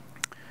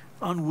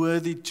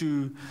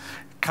to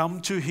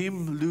come to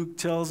him, Luke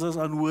tells us,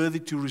 unworthy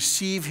to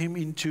receive him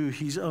into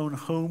his own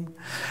home.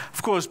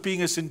 Of course,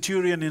 being a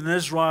centurion in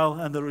Israel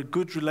and the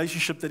good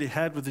relationship that he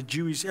had with the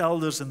Jewish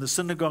elders and the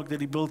synagogue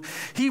that he built,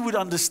 he would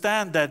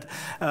understand that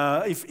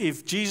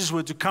if Jesus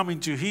were to come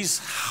into his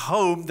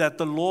home, that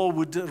the law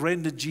would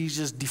render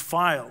Jesus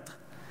defiled.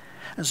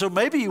 And so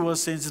maybe he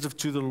was sensitive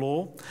to the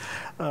law,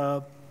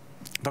 but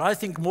I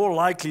think more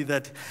likely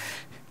that,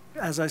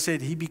 as I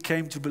said, he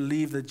became to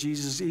believe that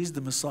Jesus is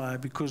the Messiah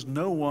because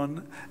no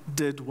one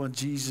did what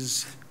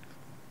Jesus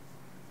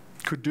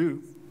could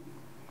do.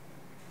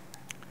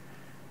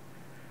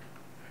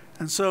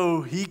 And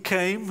so he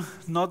came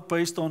not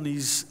based on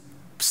his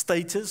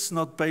status,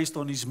 not based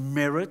on his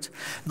merit,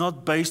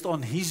 not based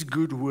on his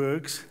good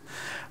works,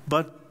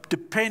 but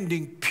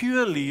depending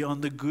purely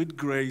on the good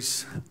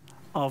grace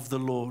of the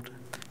Lord.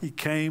 He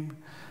came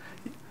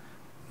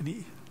and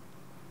he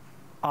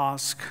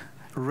asked,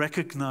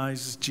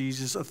 recognizes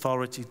Jesus'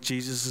 authority,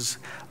 Jesus'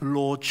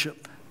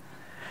 lordship.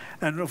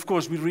 And of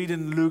course, we read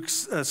in Luke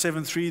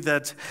 7:3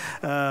 that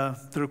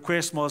the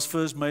request was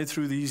first made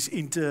through these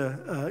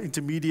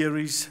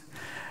intermediaries,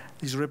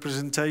 his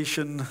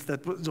representation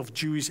that was of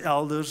Jewish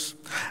elders.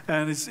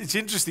 And it's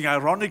interesting,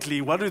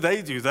 ironically, what do?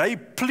 They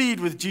plead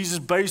with Jesus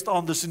based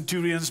on the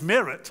centurion's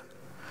merit.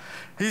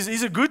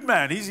 He's a good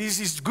man.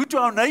 He's good to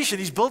our nation.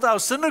 He's built our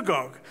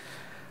synagogue.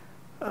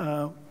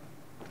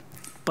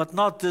 But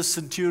not this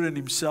centurion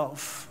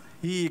himself.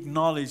 He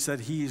acknowledged that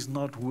he is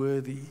not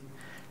worthy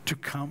to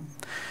come,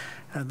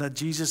 and that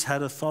Jesus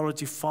had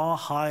authority far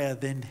higher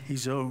than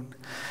his own.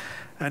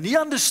 And he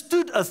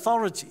understood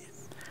authority.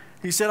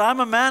 He said, I'm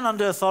a man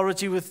under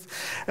authority with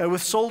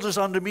soldiers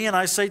under me, and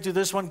I say to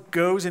this one,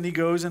 goes, and he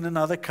goes, and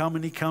another, come,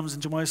 and he comes,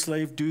 and to my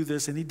slave, do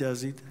this, and he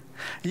does it.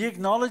 He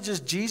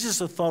acknowledges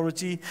Jesus'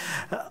 authority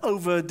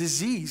over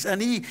disease.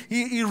 And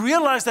he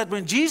realized that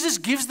when Jesus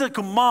gives the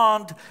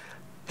command,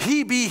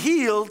 he be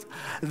healed,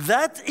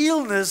 that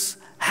illness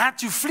had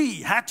to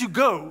flee, had to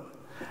go.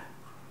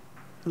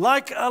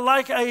 Like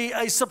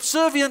a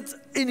subservient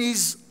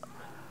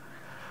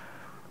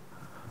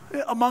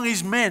among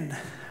his men,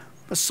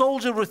 a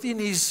soldier within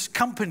his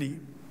company.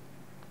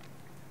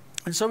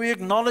 And so he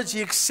acknowledged,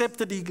 he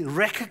accepted, he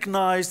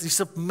recognized, he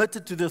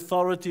submitted to the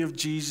authority of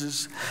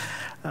Jesus.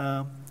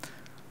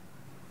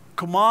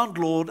 Command,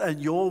 Lord,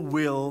 and your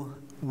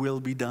will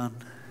be done.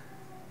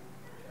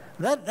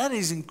 That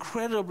is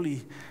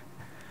incredibly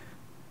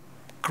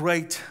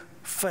great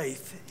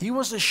faith. He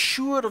was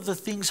assured of the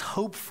things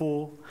hoped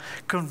for,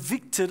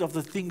 convicted of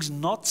the things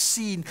not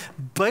seen,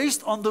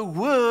 based on the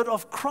word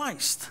of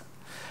Christ.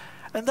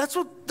 And that's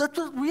what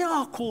we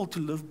are called to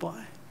live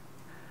by,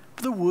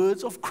 the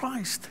words of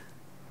Christ.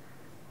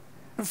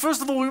 And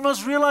first of all, we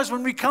must realize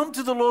when we come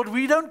to the Lord,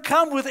 we don't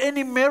come with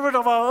any merit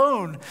of our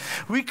own.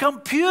 We come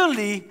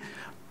purely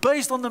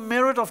based on the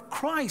merit of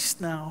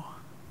Christ now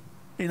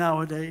in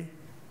our day.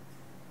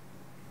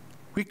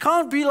 We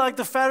can't be like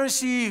the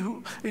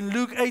Pharisee in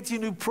Luke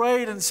 18 who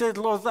prayed and said,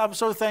 Lord, I'm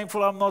so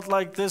thankful I'm not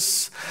like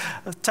this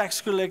tax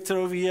collector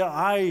over here.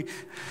 I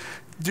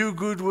do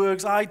good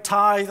works, I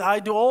tithe, I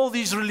do all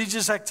these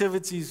religious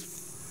activities.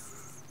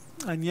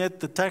 And yet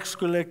the tax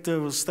collector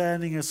was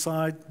standing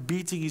aside,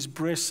 beating his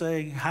breast,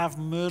 saying, have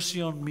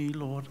mercy on me,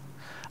 Lord.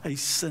 a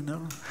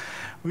sinner.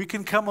 We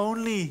can come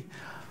only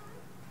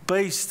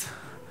based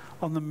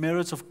on the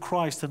merits of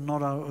Christ and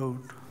not our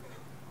own.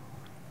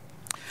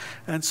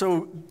 And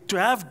so to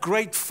have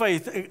great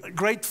faith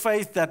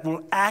that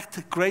will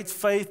act, great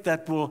faith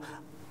that will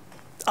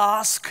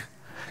ask,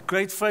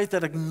 great faith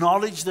that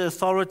acknowledges the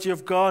authority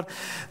of God,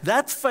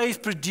 that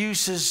faith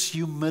produces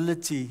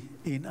humility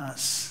in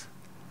us.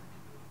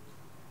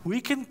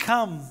 We can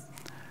come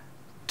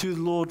to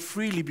the Lord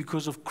freely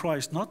because of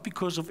Christ, not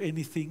because of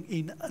anything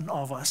in and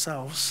of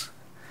ourselves.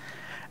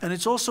 And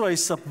it's also a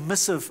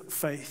submissive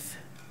faith.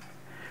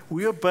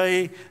 We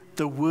obey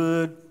the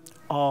word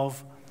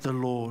of the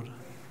Lord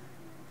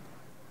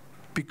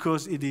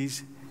because it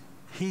is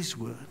His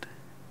word.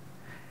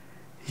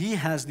 He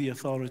has the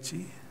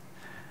authority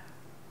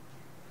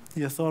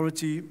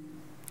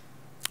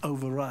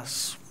over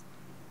us.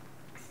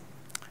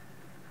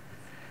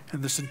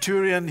 And the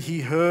centurion,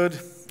 he heard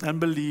and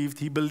believed.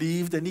 He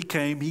believed and he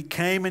came. He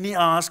came and he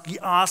asked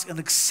and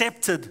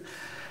accepted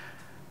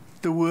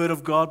the word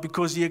of God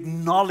because he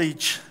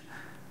acknowledged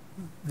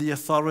the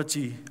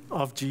authority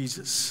of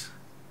Jesus.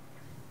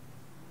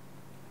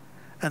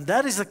 And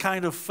that is the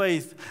kind of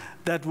faith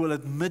that will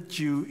admit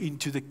you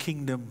into the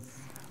kingdom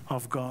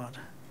of God.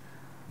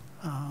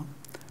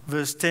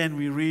 Verse 10,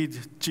 we read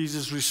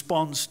Jesus'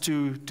 response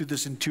to the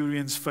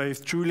centurion's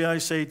faith. Truly I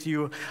say to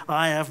you,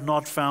 I have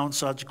not found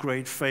such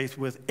great faith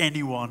with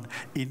anyone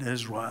in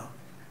Israel.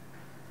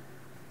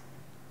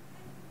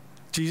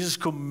 Jesus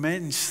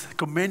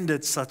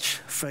commended such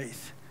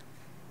faith.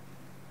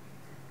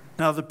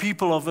 Now the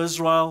people of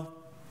Israel,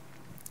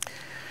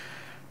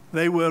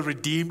 they were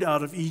redeemed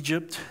out of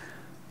Egypt.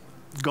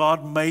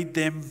 God made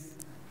them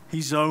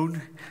His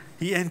own.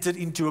 He entered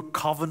into a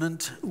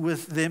covenant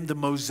with them, the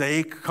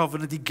Mosaic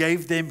covenant. He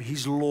gave them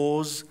His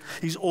laws,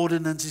 His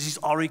ordinances, His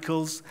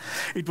oracles.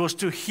 It was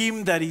to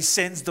Him that He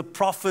sends the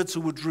prophets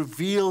who would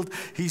reveal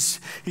His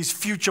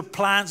future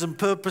plans and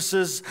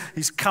purposes,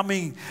 His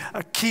coming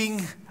a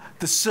king,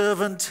 the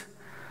servant.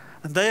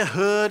 And they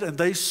heard and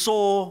they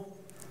saw,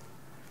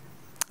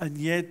 and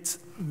yet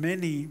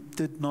many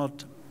did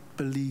not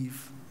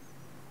believe.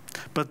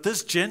 But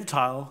this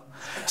Gentile,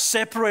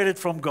 separated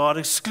from God,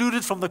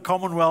 excluded from the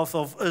commonwealth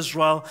of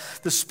Israel,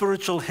 the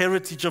spiritual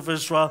heritage of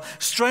Israel,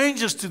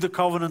 strangers to the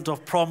covenant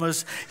of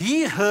promise,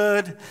 he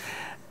heard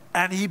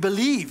and he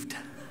believed.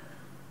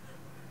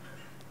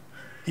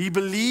 He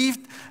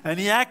believed and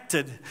he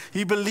acted.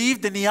 He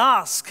believed and he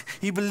asked.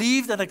 He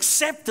believed and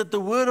accepted the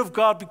word of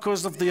God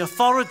because of the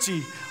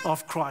authority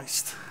of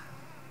Christ.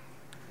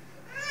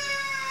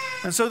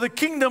 And so the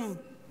kingdom,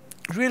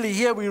 really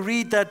here we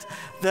read that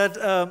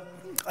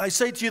I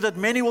say to you that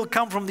many will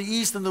come from the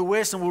east and the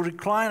west and will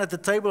recline at the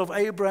table of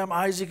Abraham,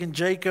 Isaac, and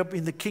Jacob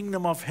in the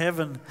kingdom of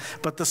heaven.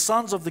 But the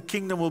sons of the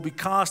kingdom will be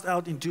cast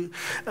out into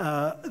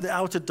the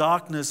outer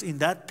darkness. In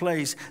that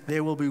place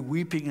there will be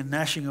weeping and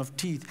gnashing of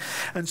teeth.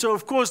 And so,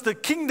 of course, the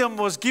kingdom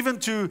was given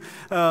to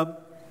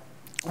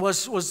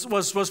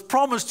was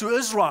promised to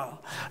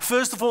Israel.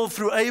 First of all,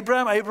 through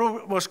Abraham.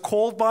 Abraham was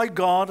called by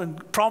God,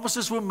 and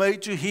promises were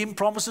made to him,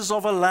 promises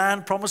of a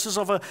land, promises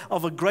of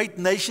a great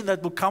nation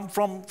that will come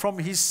from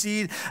his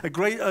seed, a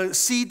great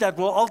seed that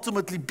will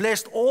ultimately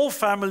bless all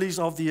families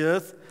of the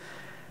earth.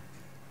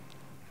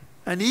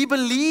 And he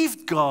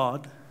believed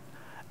God,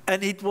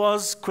 and it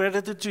was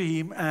credited to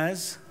him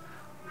as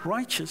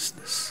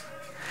righteousness.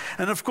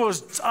 And of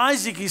course,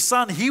 Isaac, his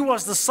son, he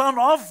was the son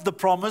of the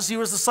promise. He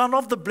was the son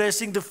of the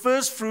blessing, the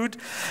first fruit.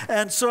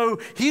 And so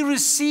he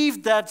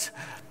received that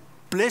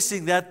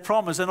blessing, that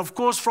promise. And of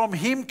course, from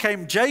him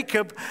came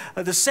Jacob,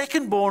 the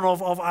secondborn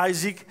of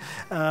Isaac.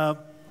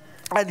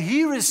 And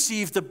he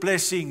received the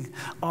blessing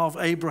of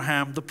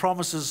Abraham, the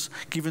promises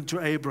given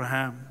to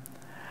Abraham.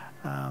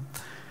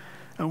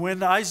 And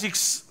when Isaac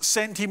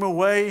sent him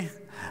away,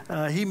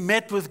 he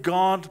met with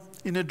God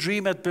in a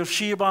dream at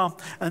Beersheba,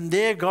 and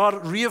there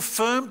God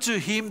reaffirmed to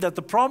him that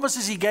the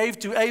promises he gave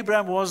to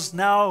Abraham was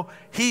now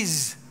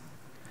his.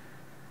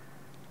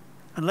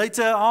 And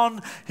later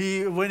on,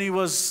 when he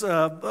was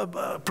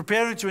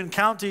preparing to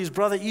encounter his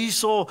brother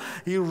Esau,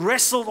 he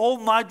wrestled all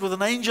night with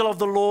an angel of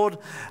the Lord,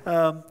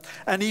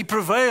 and he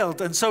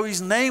prevailed. And so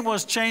his name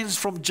was changed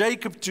from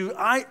Jacob to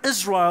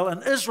Israel.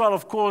 And Israel,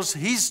 of course,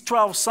 his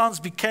 12 sons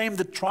became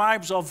the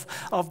tribes of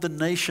the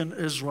nation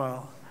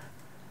Israel.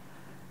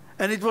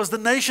 And it was the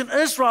nation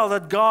Israel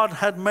that God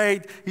had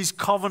made His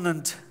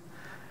covenant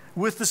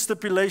with the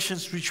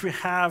stipulations which we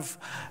have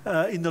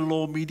in the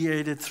law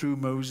mediated through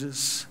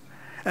Moses.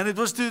 And it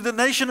was to the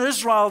nation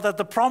Israel that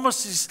the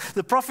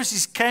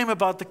prophecies came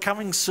about the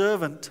coming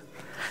servant,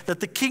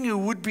 that the king who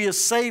would be a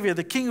savior,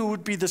 the king who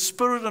would be the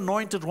Spirit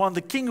anointed one,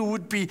 the king who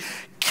would be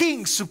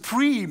king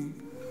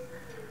supreme.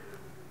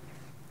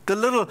 The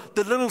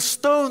little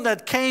stone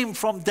that came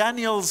from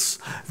Daniel's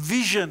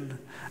vision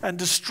and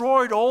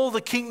destroyed all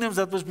the kingdoms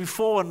that was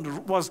before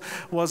and was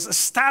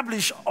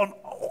established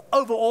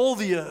over all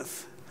the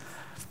earth.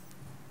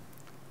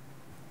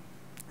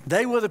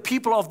 They were the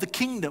people of the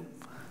kingdom.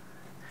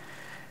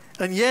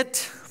 And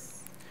yet,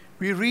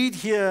 we read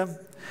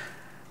here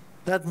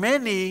that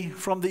many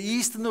from the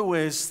east and the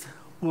west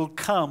will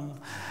come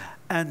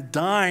and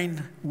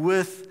dine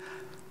with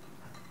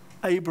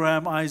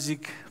Abraham,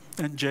 Isaac,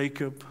 and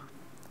Jacob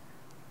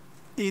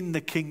in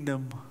the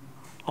kingdom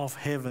of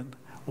heaven.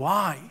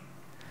 Why?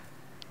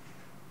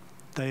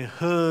 They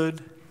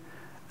heard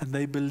and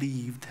they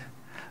believed.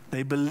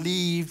 They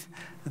believed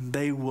and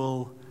they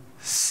will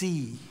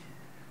see.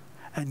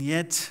 And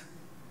yet,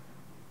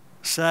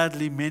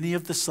 sadly, many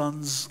of the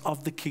sons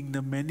of the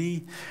kingdom,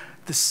 many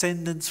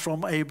descendants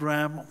from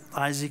Abraham,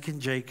 Isaac,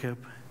 and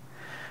Jacob,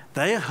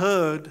 they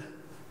heard,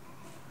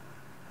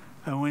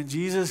 and when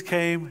Jesus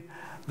came,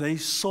 they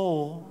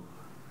saw,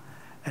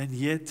 and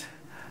yet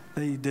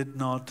they did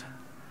not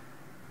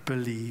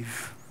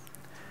believe.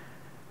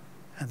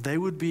 And they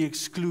would be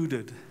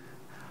excluded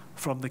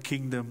from the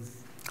kingdom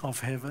of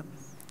heaven.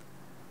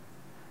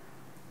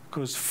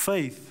 Because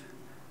faith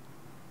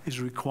is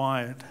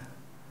required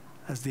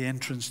as the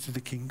entrance to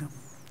the kingdom.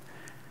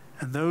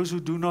 And those who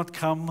do not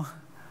come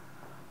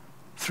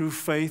through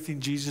faith in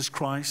Jesus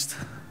Christ,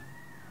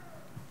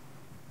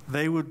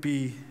 they would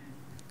be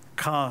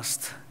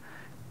cast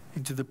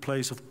into the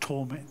place of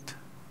torment,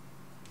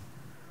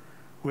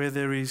 where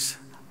there is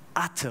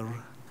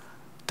utter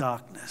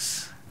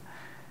darkness.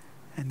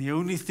 And the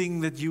only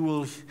thing that you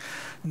will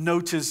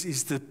notice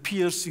is the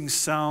piercing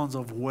sounds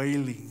of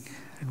wailing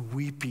and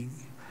weeping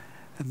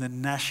and the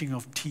gnashing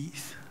of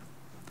teeth.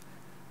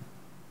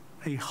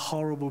 A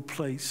horrible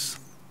place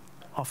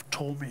of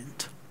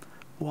torment.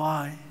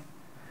 Why?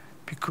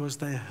 Because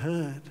they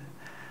heard,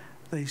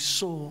 they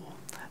saw,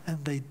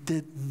 and they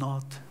did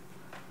not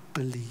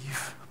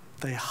believe.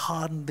 They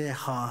hardened their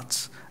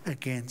hearts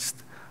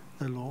against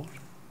the Lord.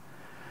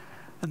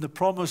 And the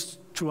promise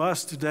to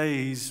us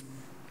today is,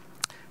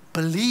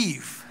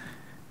 believe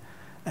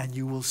and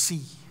you will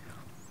see.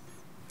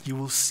 You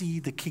will see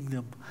the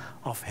kingdom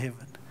of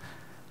heaven.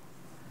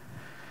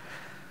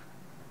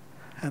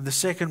 And the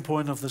second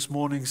point of this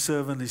morning's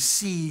sermon is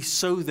see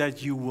so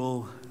that you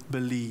will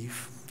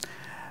believe.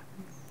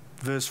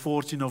 Verse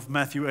 14 of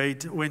Matthew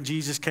 8, when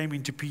Jesus came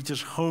into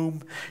Peter's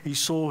home, he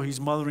saw his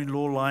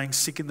mother-in-law lying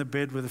sick in the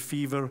bed with a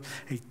fever.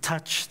 He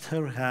touched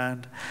her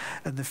hand,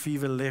 and the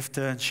fever left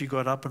her, and she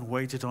got up and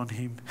waited on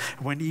him.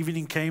 When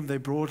evening came, they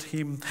brought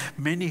him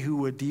many who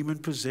were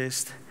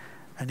demon-possessed,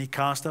 and he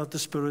cast out the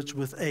spirits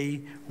with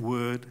a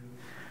word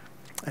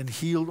and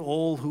healed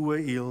all who were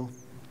ill.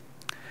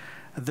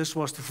 And this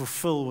was to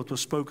fulfill what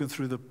was spoken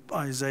through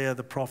Isaiah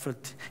the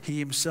prophet. He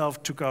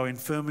himself took our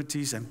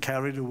infirmities and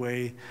carried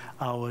away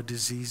our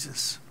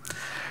diseases.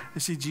 You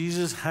see,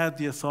 Jesus had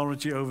the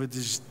authority over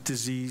this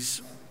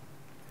disease.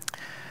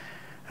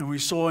 And we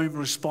saw him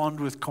respond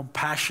with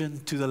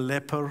compassion to the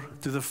leper,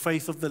 to the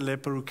faith of the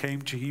leper who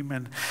came to him.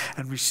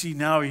 And we see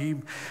now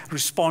him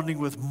responding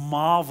with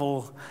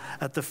marvel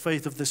at the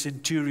faith of the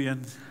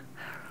centurion.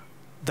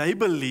 They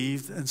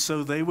believed, and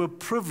so they were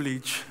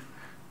privileged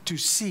to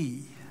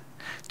see,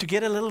 to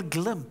get a little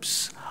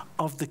glimpse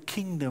of the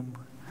kingdom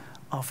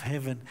of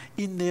heaven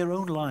in their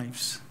own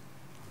lives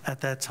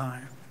at that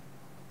time.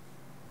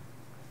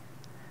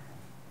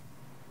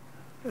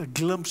 A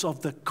glimpse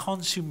of the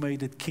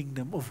consummated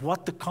kingdom, of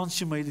what the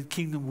consummated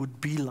kingdom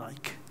would be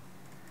like.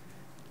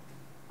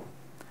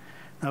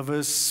 Now,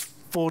 verse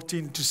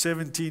 14 to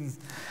 17,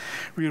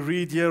 we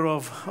read here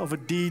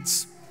of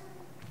deeds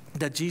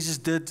that Jesus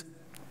did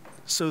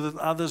so that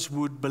others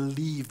would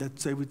believe, that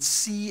they would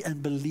see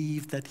and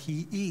believe that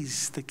he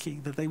is the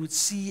king, that they would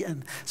see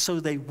and so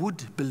they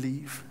would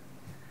believe.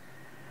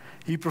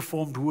 He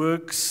performed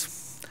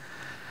works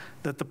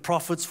that the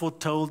prophets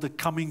foretold the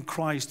coming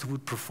Christ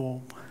would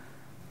perform.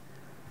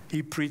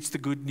 He preached the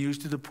good news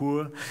to the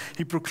poor.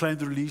 He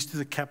proclaimed release to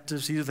the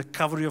captives. He did the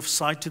recovery of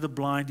sight to the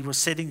blind. He was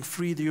setting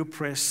free the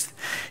oppressed.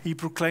 He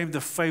proclaimed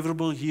the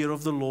favorable year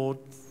of the Lord.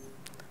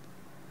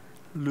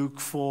 Luke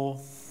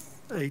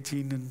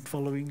 4:18 and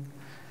following.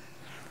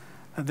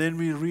 And then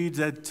we read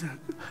that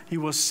he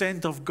was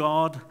sent of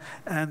God,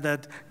 and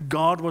that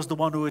God was the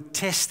one who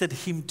attested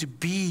him to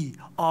be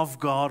of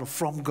God or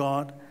from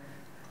God,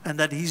 and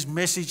that his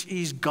message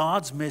is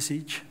God's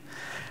message.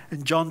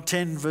 In John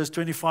 10, verse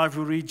 25,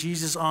 we read,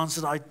 Jesus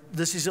answered,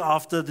 this is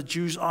after the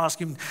Jews asked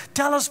him,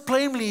 tell us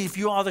plainly if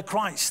you are the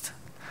Christ.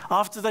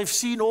 After they've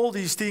seen all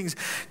these things,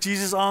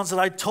 Jesus answered,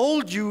 I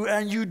told you,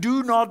 and you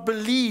do not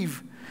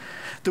believe.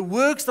 The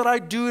works that I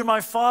do in my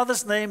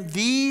Father's name,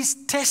 these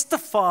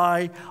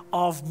testify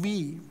of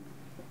me.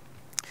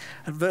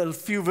 And a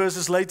few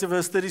verses later,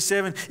 verse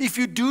 37, if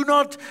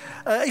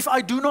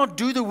I do not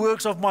do the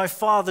works of my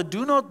Father,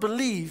 do not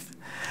believe.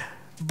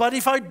 But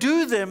if I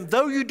do them,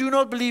 though you do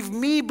not believe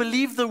me,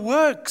 believe the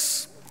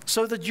works,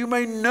 so that you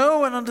may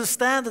know and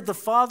understand that the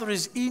Father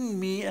is in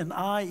me and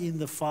I in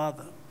the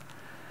Father.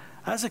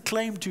 As a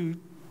claim to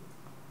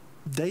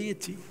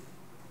deity.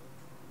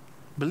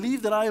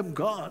 Believe that I am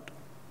God.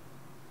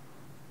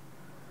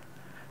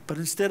 But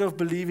instead of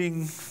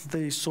believing,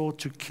 they sought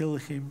to kill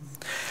him.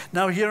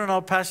 Now here in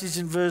our passage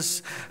in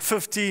verse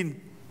 15,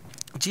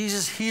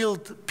 Jesus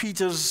healed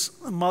Peter's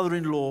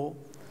mother-in-law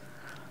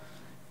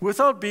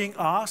without being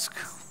asked,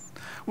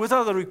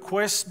 without a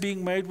request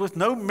being made, with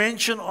no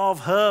mention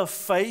of her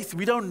faith.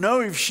 We don't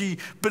know if she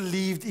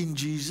believed in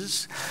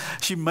Jesus.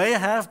 She may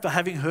have, by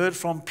having heard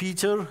from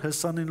Peter, her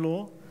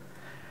son-in-law.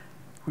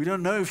 We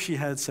don't know if she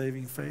had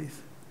saving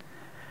faith.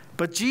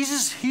 But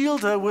Jesus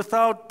healed her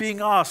without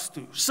being asked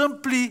to,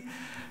 simply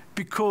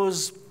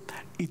because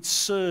it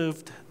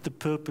served the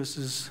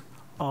purposes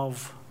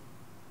of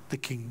the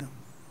kingdom,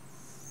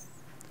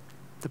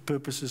 the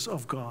purposes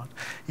of God.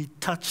 He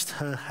touched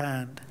her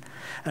hand,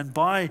 and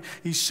by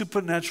his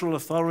supernatural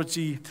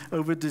authority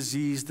over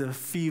disease, the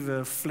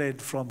fever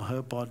fled from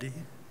her body.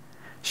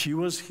 She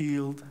was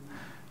healed.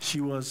 She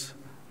was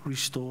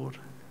restored.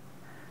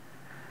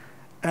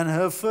 And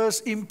her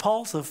first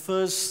impulse, her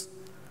first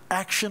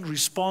action,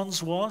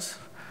 response was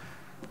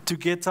to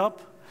get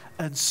up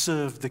and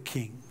serve the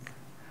king.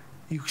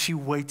 She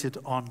waited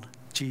on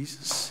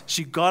Jesus.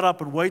 She got up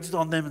and waited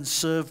on them and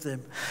served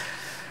them.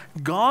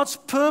 God's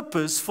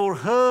purpose for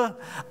her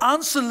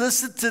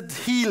unsolicited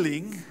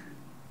healing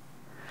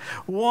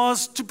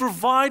was to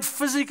provide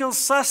physical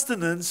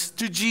sustenance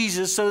to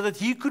Jesus so that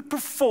he could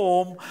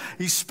perform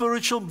his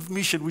spiritual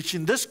mission, which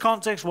in this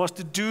context was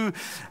to do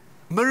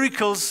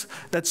miracles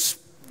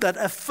that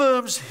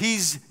affirms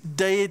his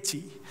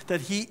deity,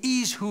 that he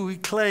is who he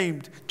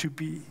claimed to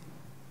be.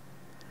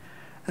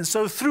 And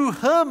so through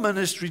her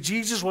ministry,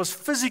 Jesus was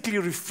physically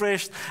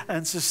refreshed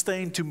and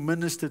sustained to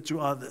minister to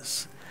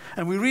others.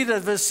 And we read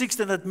at verse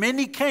 16 that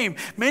many came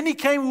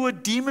who were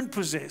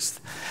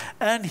demon-possessed,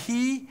 and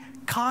he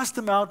cast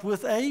them out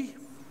with a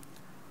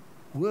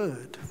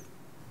word.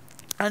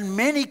 And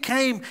many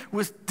came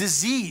with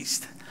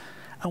diseased.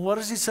 And what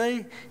does he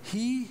say?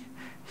 He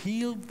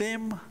healed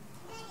them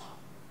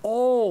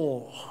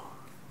all.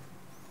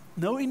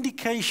 No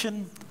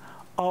indication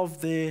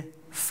of their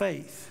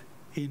faith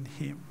in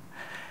him.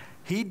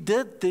 He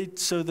did it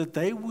so that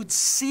they would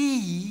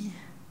see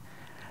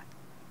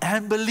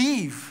and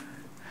believe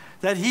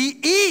that he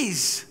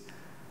is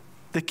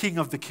the King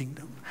of the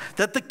kingdom,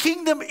 that the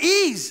kingdom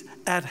is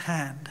at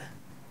hand.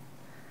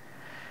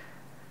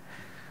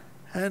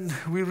 And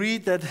we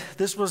read that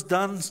this was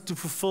done to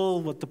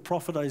fulfill what the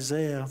prophet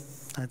Isaiah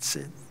had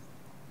said.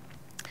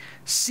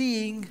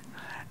 Seeing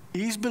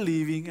is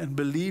believing, and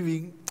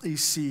believing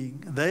is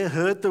seeing. They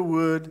heard the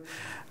word,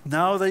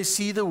 now they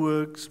see the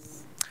works.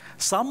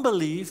 Some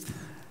believed,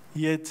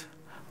 yet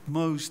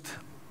most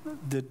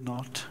did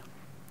not.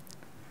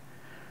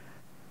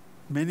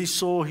 Many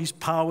saw his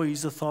power,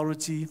 his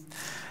authority,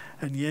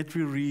 and yet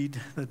we read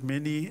that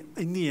many,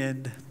 in the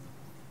end,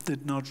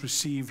 did not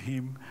receive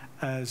him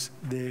as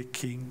their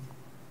king,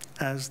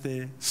 as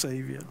their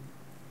savior.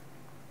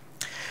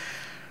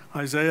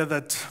 Isaiah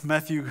that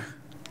Matthew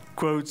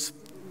quotes,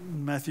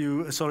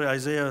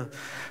 Isaiah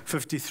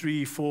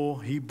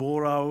 53:4, he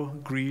bore our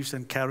griefs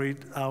and carried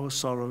our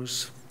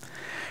sorrows.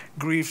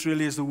 Grief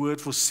really is the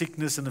word for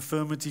sickness and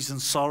infirmities,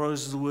 and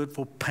sorrows is the word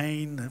for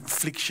pain,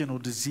 affliction, or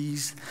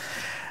disease.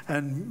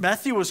 And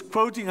Matthew was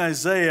quoting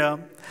Isaiah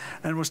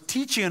and was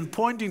teaching and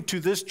pointing to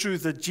this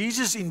truth, that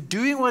Jesus, in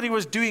doing what he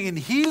was doing, in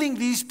healing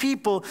these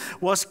people,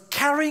 was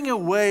carrying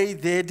away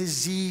their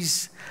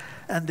disease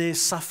and their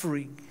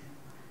suffering.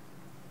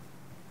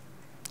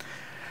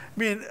 I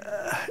mean,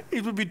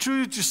 it would be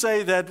true to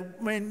say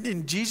that when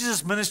in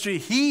Jesus' ministry,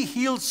 he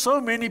healed so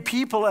many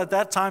people at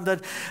that time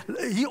that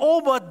he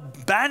all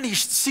but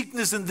banished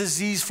sickness and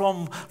disease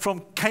from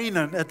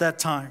Canaan at that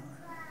time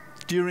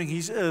during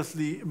his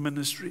earthly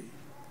ministry.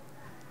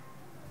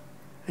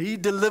 He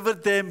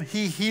delivered them,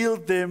 he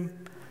healed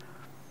them.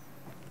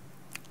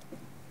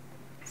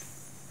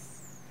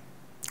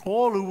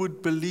 All who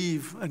would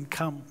believe and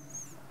come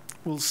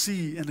will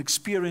see and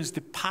experience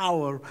the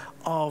power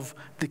of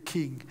the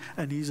King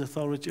and his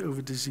authority over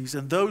disease.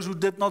 And those who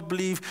did not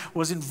believe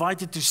was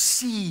invited to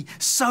see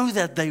so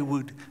that they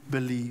would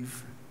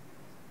believe.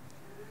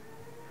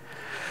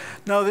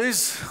 Now there's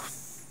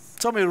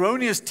some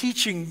erroneous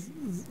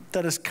teaching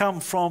that has come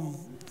from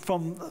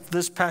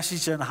this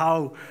passage and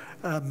how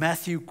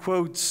Matthew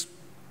quotes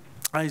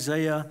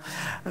Isaiah.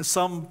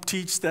 Some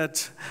teach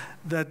that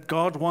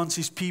God wants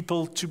his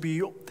people to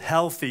be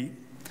healthy.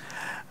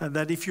 And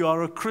that if you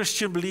are a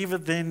Christian believer,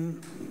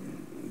 then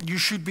you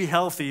should be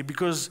healthy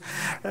because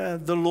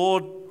the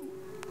Lord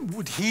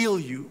would heal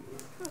you.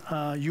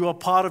 You are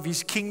part of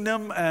his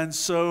kingdom, and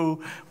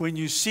so when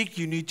you're sick,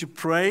 you need to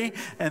pray,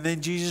 and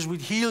then Jesus would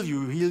heal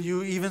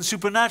you even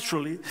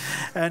supernaturally.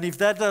 And if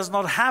that does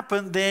not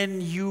happen,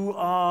 then you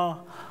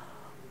are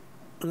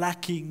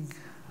lacking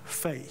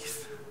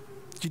faith.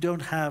 You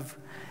don't have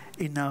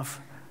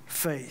enough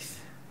faith.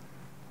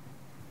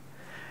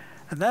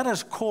 And that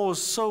has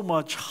caused so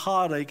much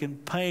heartache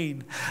and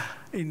pain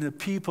in the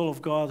people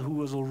of God who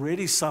was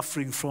already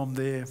suffering from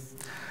their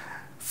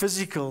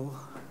physical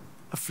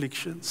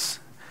afflictions.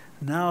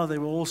 Now they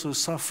were also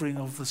suffering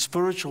of the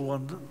spiritual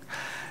one,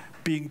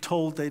 being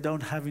told they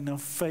don't have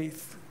enough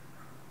faith.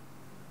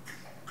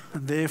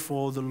 And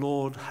therefore the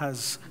Lord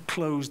has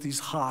closed his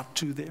heart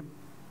to them.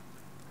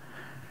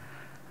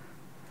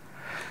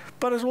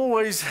 But as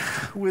always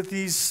with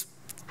these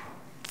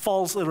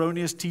false,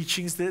 erroneous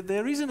teachings,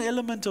 there is an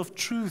element of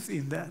truth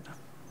in that.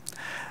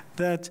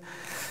 That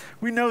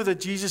we know that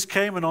Jesus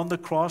came, and on the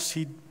cross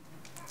he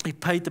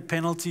paid the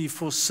penalty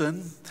for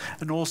sin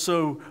and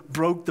also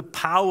broke the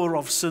power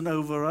of sin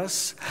over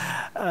us.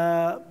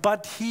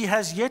 But he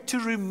has yet to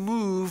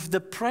remove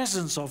the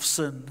presence of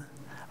sin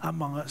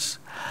among us.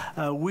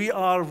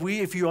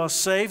 If you are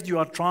saved, you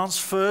are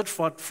transferred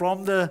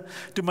from the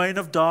domain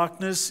of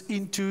darkness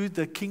into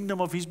the kingdom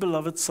of his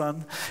beloved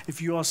Son.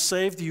 If you are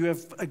saved, you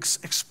have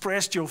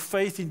expressed your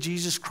faith in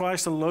Jesus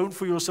Christ alone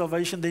for your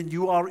salvation, then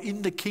you are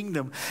in the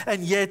kingdom.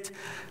 And yet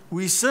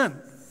we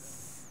sin.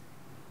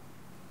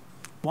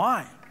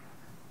 Why?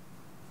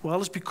 Well,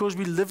 it's because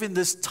we live in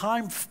this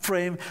time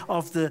frame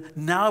of the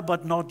now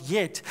but not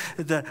yet.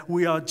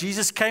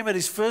 Jesus came at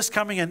his first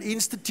coming and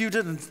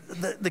instituted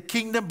the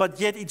kingdom, but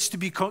yet it's to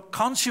be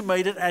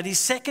consummated at his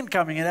second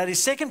coming. And at his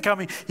second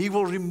coming, he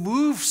will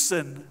remove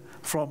sin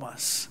from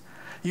us.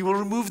 He will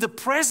remove the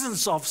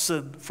presence of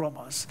sin from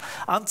us.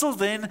 Until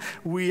then,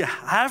 we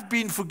have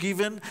been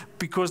forgiven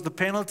because the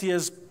penalty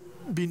has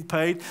been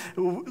paid.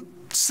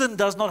 Sin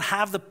does not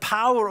have the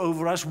power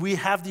over us. We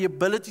have the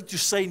ability to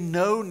say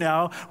no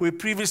now, where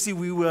previously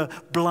we were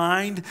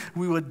blind,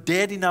 we were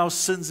dead in our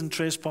sins and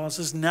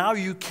trespasses. Now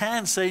you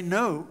can say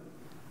no.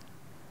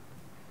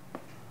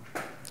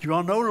 You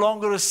are no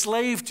longer a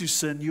slave to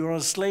sin. You are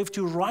a slave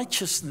to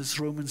righteousness,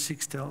 Romans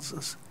 6 tells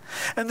us.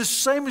 And the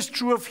same is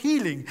true of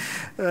healing.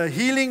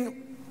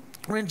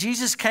 When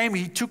Jesus came,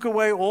 he took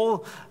away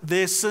all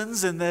their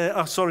sins and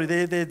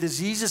their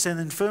diseases and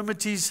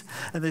infirmities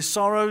and their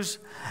sorrows.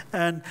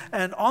 And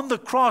on the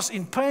cross,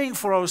 in paying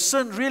for our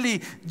sin,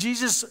 really,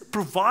 Jesus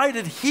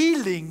provided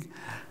healing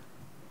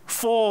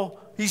for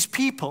his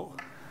people.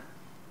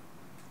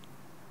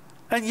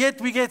 And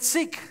yet we get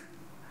sick.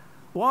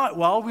 Why?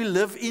 While we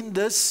live in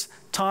this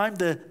time,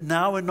 the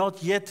now and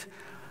not yet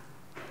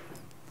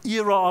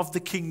era of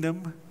the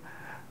kingdom,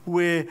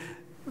 where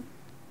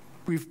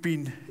we've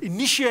been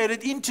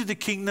initiated into the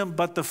kingdom,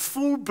 but the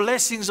full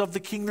blessings of the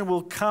kingdom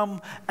will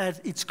come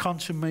at its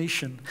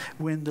consummation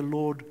when the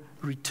Lord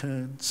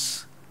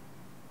returns.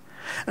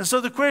 And so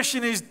the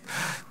question is,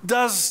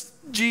 does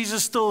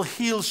Jesus still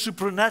heal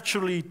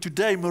supernaturally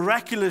today,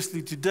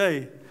 miraculously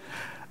today?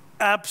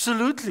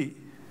 Absolutely.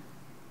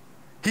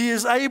 He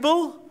is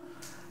able.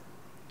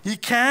 He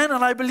can,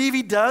 and I believe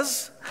he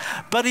does,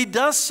 but he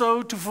does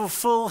so to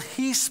fulfill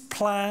his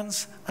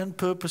plans and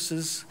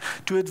purposes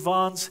to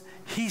advance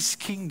his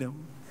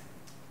kingdom.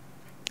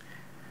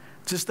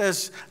 Just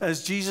as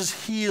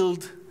Jesus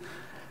healed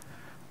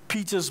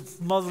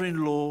Peter's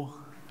mother-in-law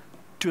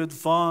to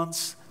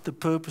advance the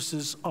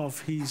purposes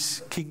of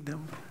his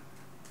kingdom.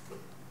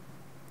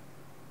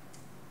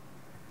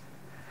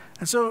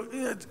 And so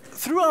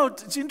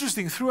it's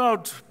interesting,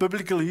 throughout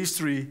biblical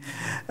history,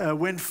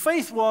 when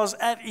faith was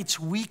at its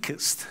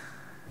weakest,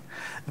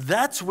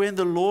 that's when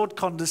the Lord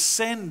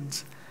condescended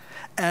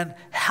and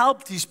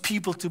helped his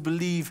people to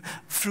believe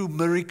through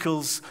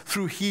miracles,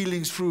 through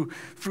healings, through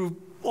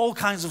all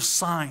kinds of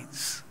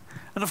signs.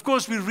 And of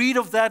course, we read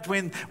of that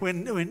when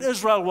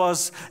Israel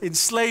was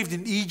enslaved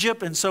in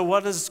Egypt. And so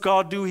what does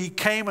God do? He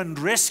came and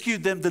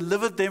rescued them,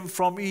 delivered them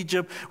from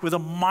Egypt with a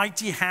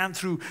mighty hand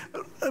through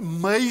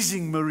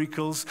amazing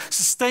miracles,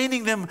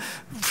 sustaining them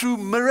through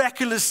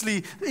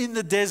miraculously in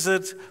the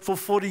desert for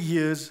 40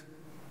 years,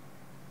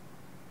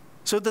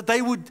 so that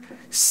they would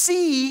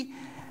see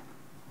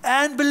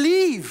and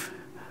believe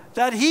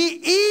that he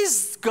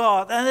is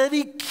God and that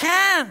he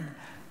can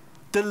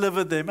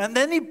deliver them. And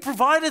then he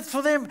provided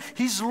for them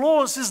his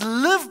laws. He says,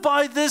 live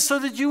by this so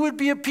that you would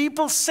be a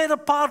people set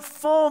apart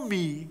for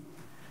me.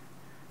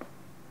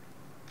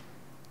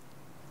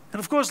 And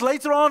of course,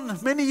 later on,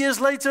 many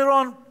years later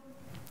on,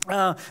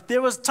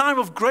 there was a time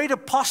of great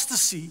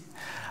apostasy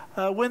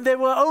when there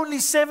were only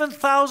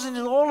 7,000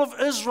 in all of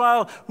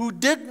Israel who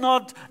did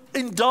not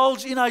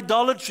indulge in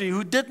idolatry,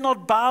 who did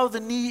not bow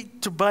the knee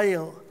to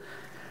Baal.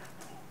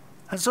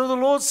 And so the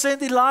Lord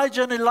sent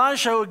Elijah and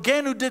Elisha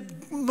again, who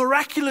did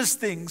miraculous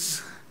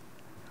things.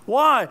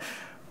 Why?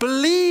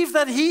 Believe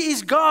that he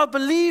is God.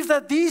 Believe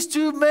that these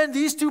two men,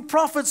 these two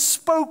prophets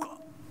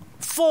spoke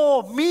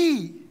for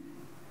me.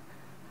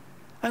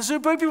 And so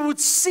people would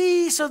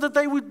see so that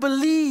they would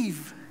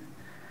believe.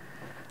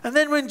 And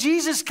then when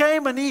Jesus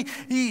came and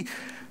he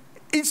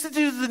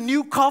instituted the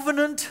new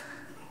covenant,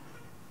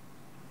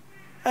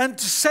 and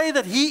to say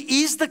that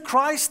he is the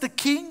Christ, the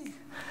King.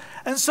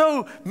 And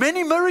so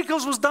many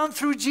miracles was done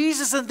through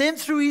Jesus and then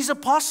through his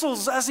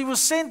apostles as he was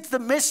sent the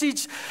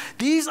message.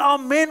 These are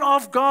men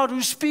of God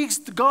who speaks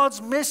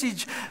God's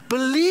message.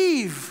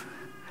 Believe.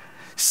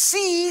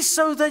 See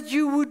so that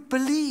you would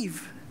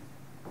believe.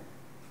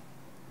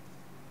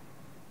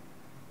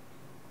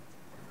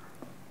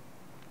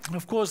 And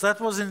of course,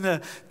 that was in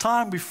the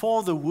time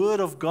before the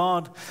Word of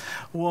God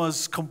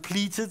was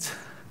completed.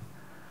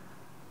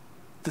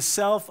 The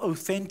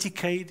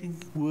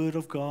self-authenticating Word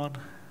of God.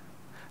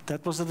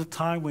 That was at a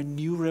time when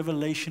new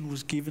revelation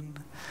was given.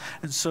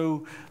 And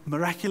so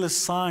miraculous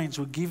signs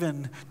were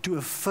given to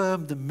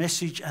affirm the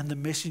message and the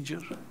messenger.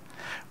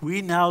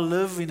 We now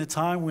live in a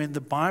time when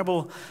the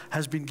Bible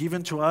has been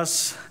given to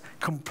us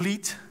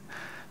complete.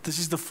 This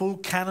is the full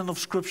canon of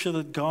Scripture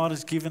that God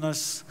has given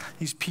us,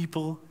 His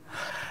people.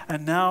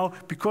 And now,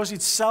 because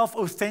it's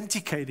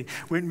self-authenticating,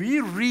 when we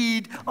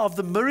read of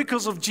the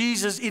miracles of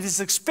Jesus, it is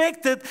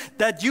expected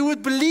that you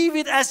would believe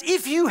it as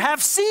if you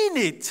have seen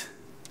it.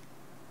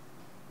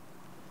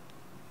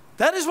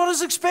 That is what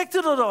is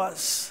expected of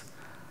us.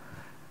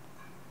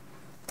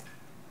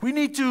 We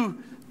need to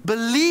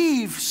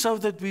believe so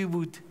that we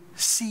would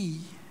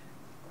see.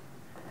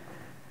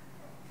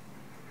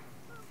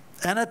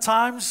 And at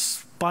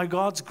times, by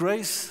God's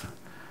grace,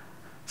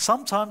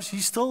 sometimes He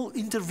still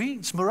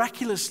intervenes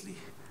miraculously.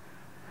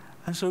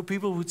 And so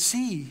people would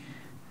see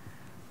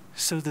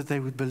so that they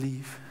would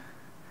believe.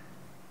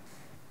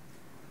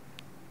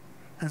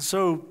 And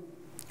so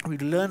we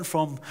learn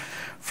from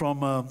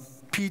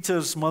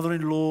Peter's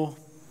mother-in-law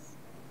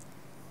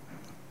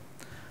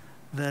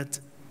that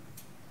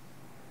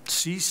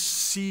she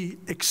saw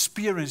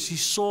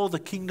the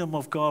kingdom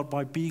of God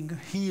by being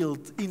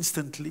healed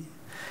instantly.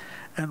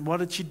 And what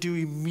did she do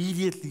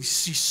immediately?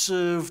 She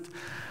served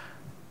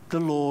the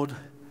Lord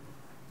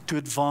to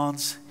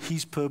advance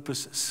His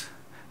purposes,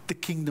 the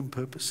kingdom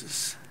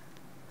purposes.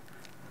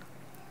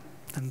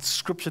 And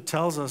Scripture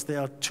tells us there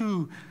are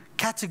two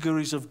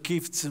categories of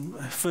gifts in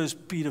 1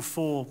 Peter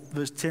 4,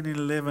 verse 10 and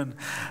 11.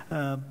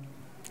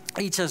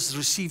 Each has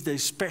received a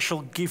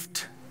special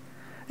gift,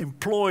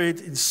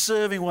 employed in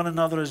serving one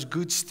another as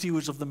good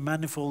stewards of the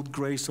manifold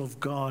grace of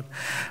God.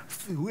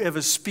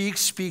 Whoever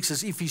speaks, speaks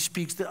as if he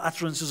speaks the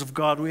utterances of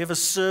God. Whoever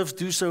serves,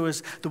 do so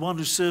as the one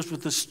who serves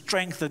with the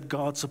strength that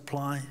God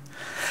supplies.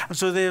 And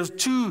so there's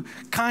two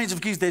kinds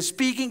of gifts. There's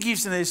speaking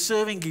gifts and there's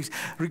serving gifts.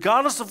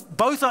 Regardless of,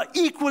 both are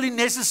equally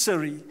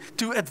necessary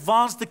to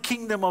advance the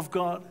kingdom of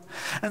God.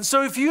 And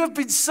so if you have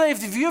been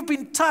saved, if you have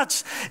been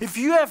touched, if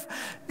you have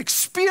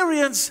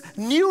experienced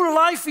new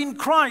life in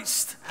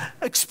Christ,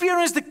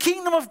 experienced the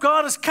kingdom of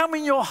God has come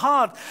in your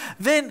heart,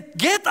 then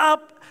get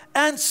up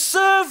and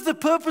serve the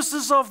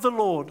purposes of the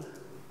Lord.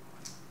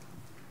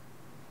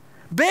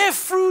 Bear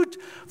fruit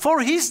for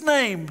His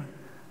name.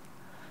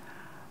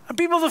 And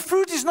people, the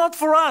fruit is not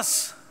for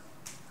us.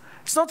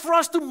 It's not for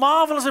us to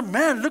marvel and say,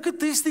 man, look at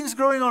these things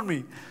growing on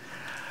me.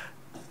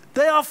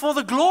 They are for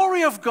the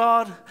glory of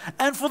God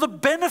and for the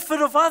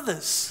benefit of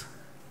others.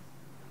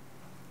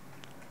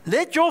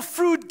 Let your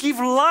fruit give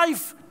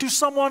life to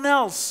someone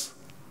else.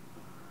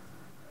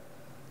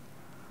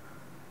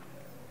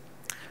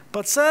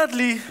 But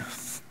sadly,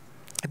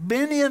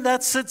 many in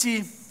that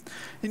city,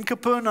 in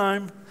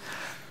Capernaum,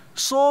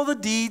 saw the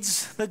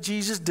deeds that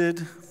Jesus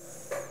did,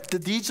 the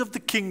deeds of the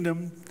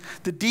kingdom,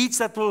 the deeds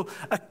that will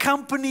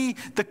accompany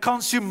the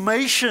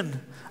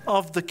consummation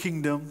of the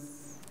kingdom,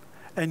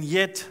 and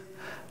yet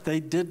they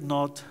did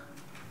not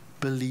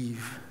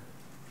believe.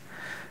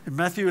 In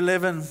Matthew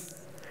 11,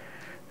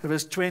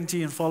 verse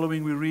 20 and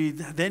following, we read,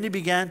 "Then He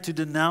began to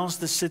denounce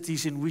the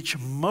cities in which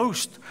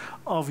most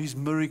of His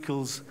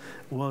miracles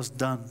was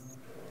done,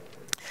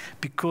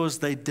 because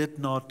they did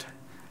not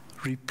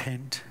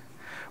repent.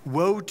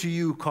 Woe to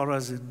you,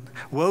 Chorazin!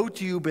 Woe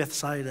to you,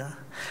 Bethsaida!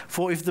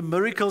 For if the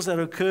miracles that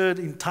occurred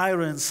in Tyre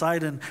and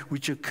Sidon,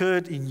 which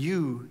occurred in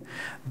you,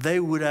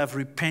 they would have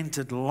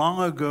repented long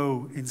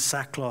ago in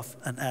sackcloth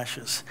and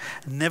ashes.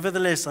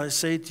 Nevertheless, I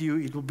say to you,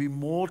 it will be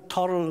more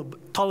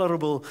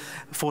tolerable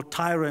for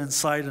Tyre and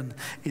Sidon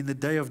in the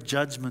day of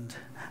judgment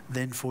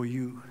than for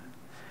you.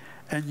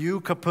 And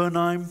you,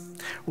 Capernaum,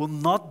 will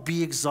not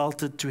be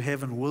exalted to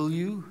heaven, will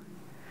you?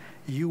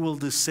 You will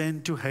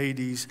descend to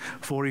Hades.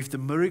 For if the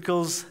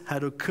miracles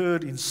had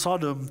occurred in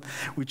Sodom,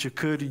 which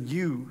occurred in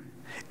you,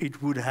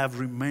 it would have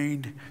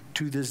remained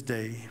to this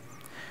day.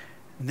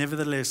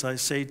 Nevertheless, I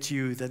say to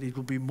you that it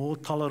will be more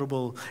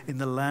tolerable in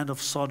the land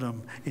of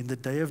Sodom in the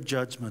day of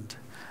judgment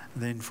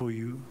than for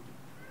you."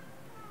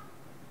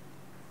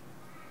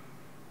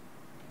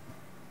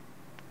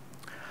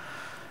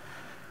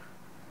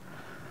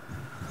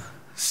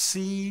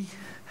 See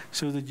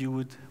so that you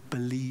would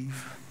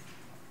believe.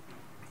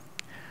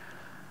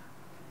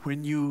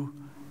 When you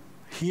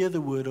hear the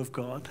Word of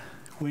God,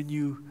 when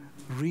you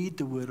read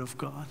the Word of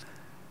God,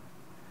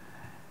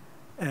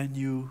 and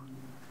you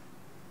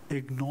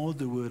ignore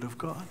the Word of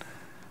God,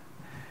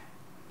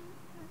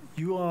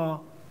 you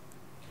are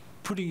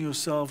putting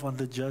yourself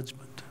under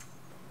judgment.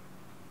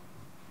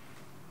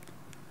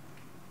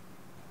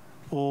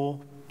 Or,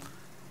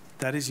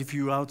 that is, if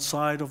you're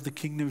outside of the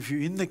kingdom, if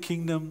you're in the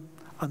kingdom,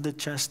 under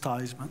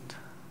chastisement.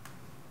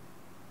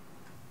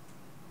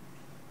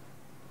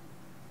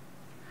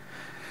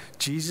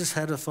 Jesus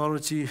had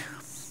authority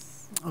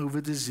over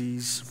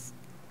disease.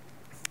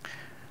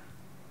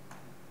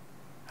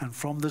 And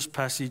from this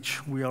passage,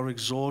 we are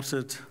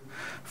exhorted,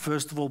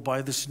 first of all,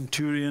 by the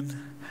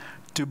centurion,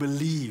 to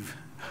believe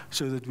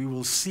so that we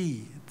will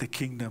see the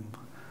kingdom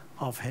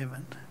of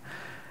heaven.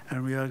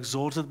 And we are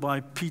exhorted by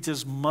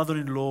Peter's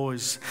mother-in-law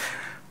is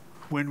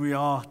when we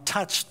are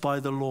touched by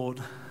the Lord,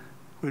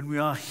 when we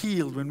are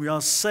healed, when we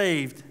are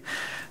saved,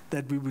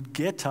 that we would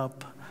get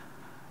up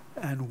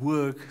and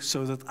work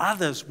so that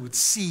others would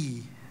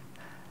see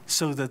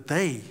so that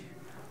they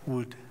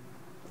would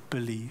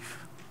believe.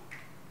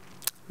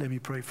 Let me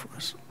pray for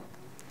us.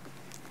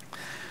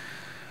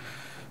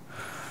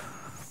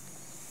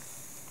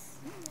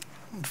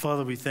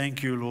 Father, we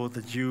thank you, Lord,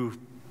 that you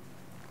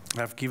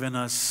have given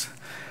us,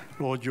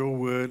 Lord, your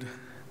word.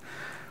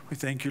 We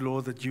thank you,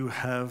 Lord, that you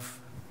have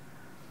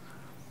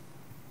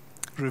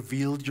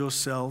revealed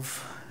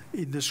yourself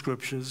in the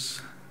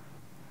scriptures,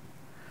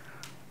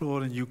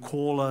 Lord, and you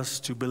call us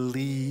to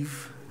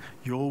believe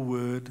your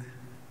word,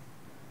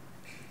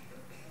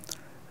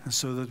 and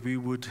so that we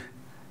would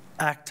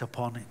act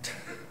upon it,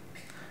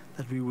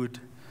 that we would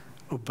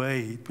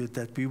obey it, but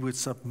that we would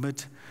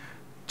submit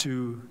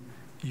to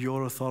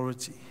your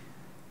authority,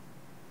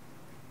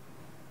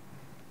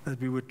 that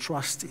we would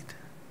trust it,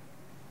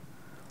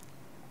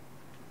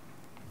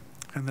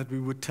 and that we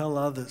would tell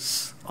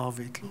others of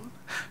it, Lord,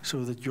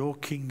 so that your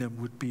kingdom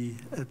would be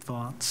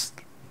advanced.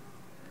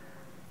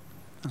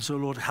 And so,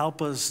 Lord, help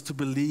us to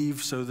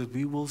believe so that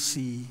we will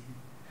see.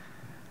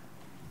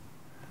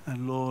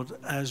 And Lord,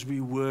 as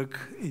we work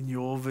in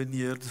your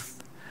vineyard,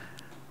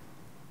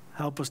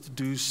 help us to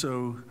do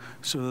so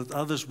that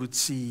others would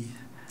see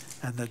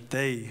and that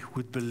they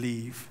would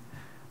believe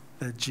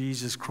that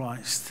Jesus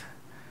Christ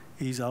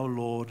is our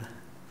Lord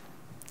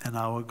and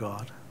our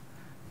God.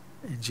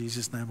 In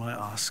Jesus' name I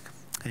ask.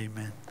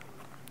 Amen.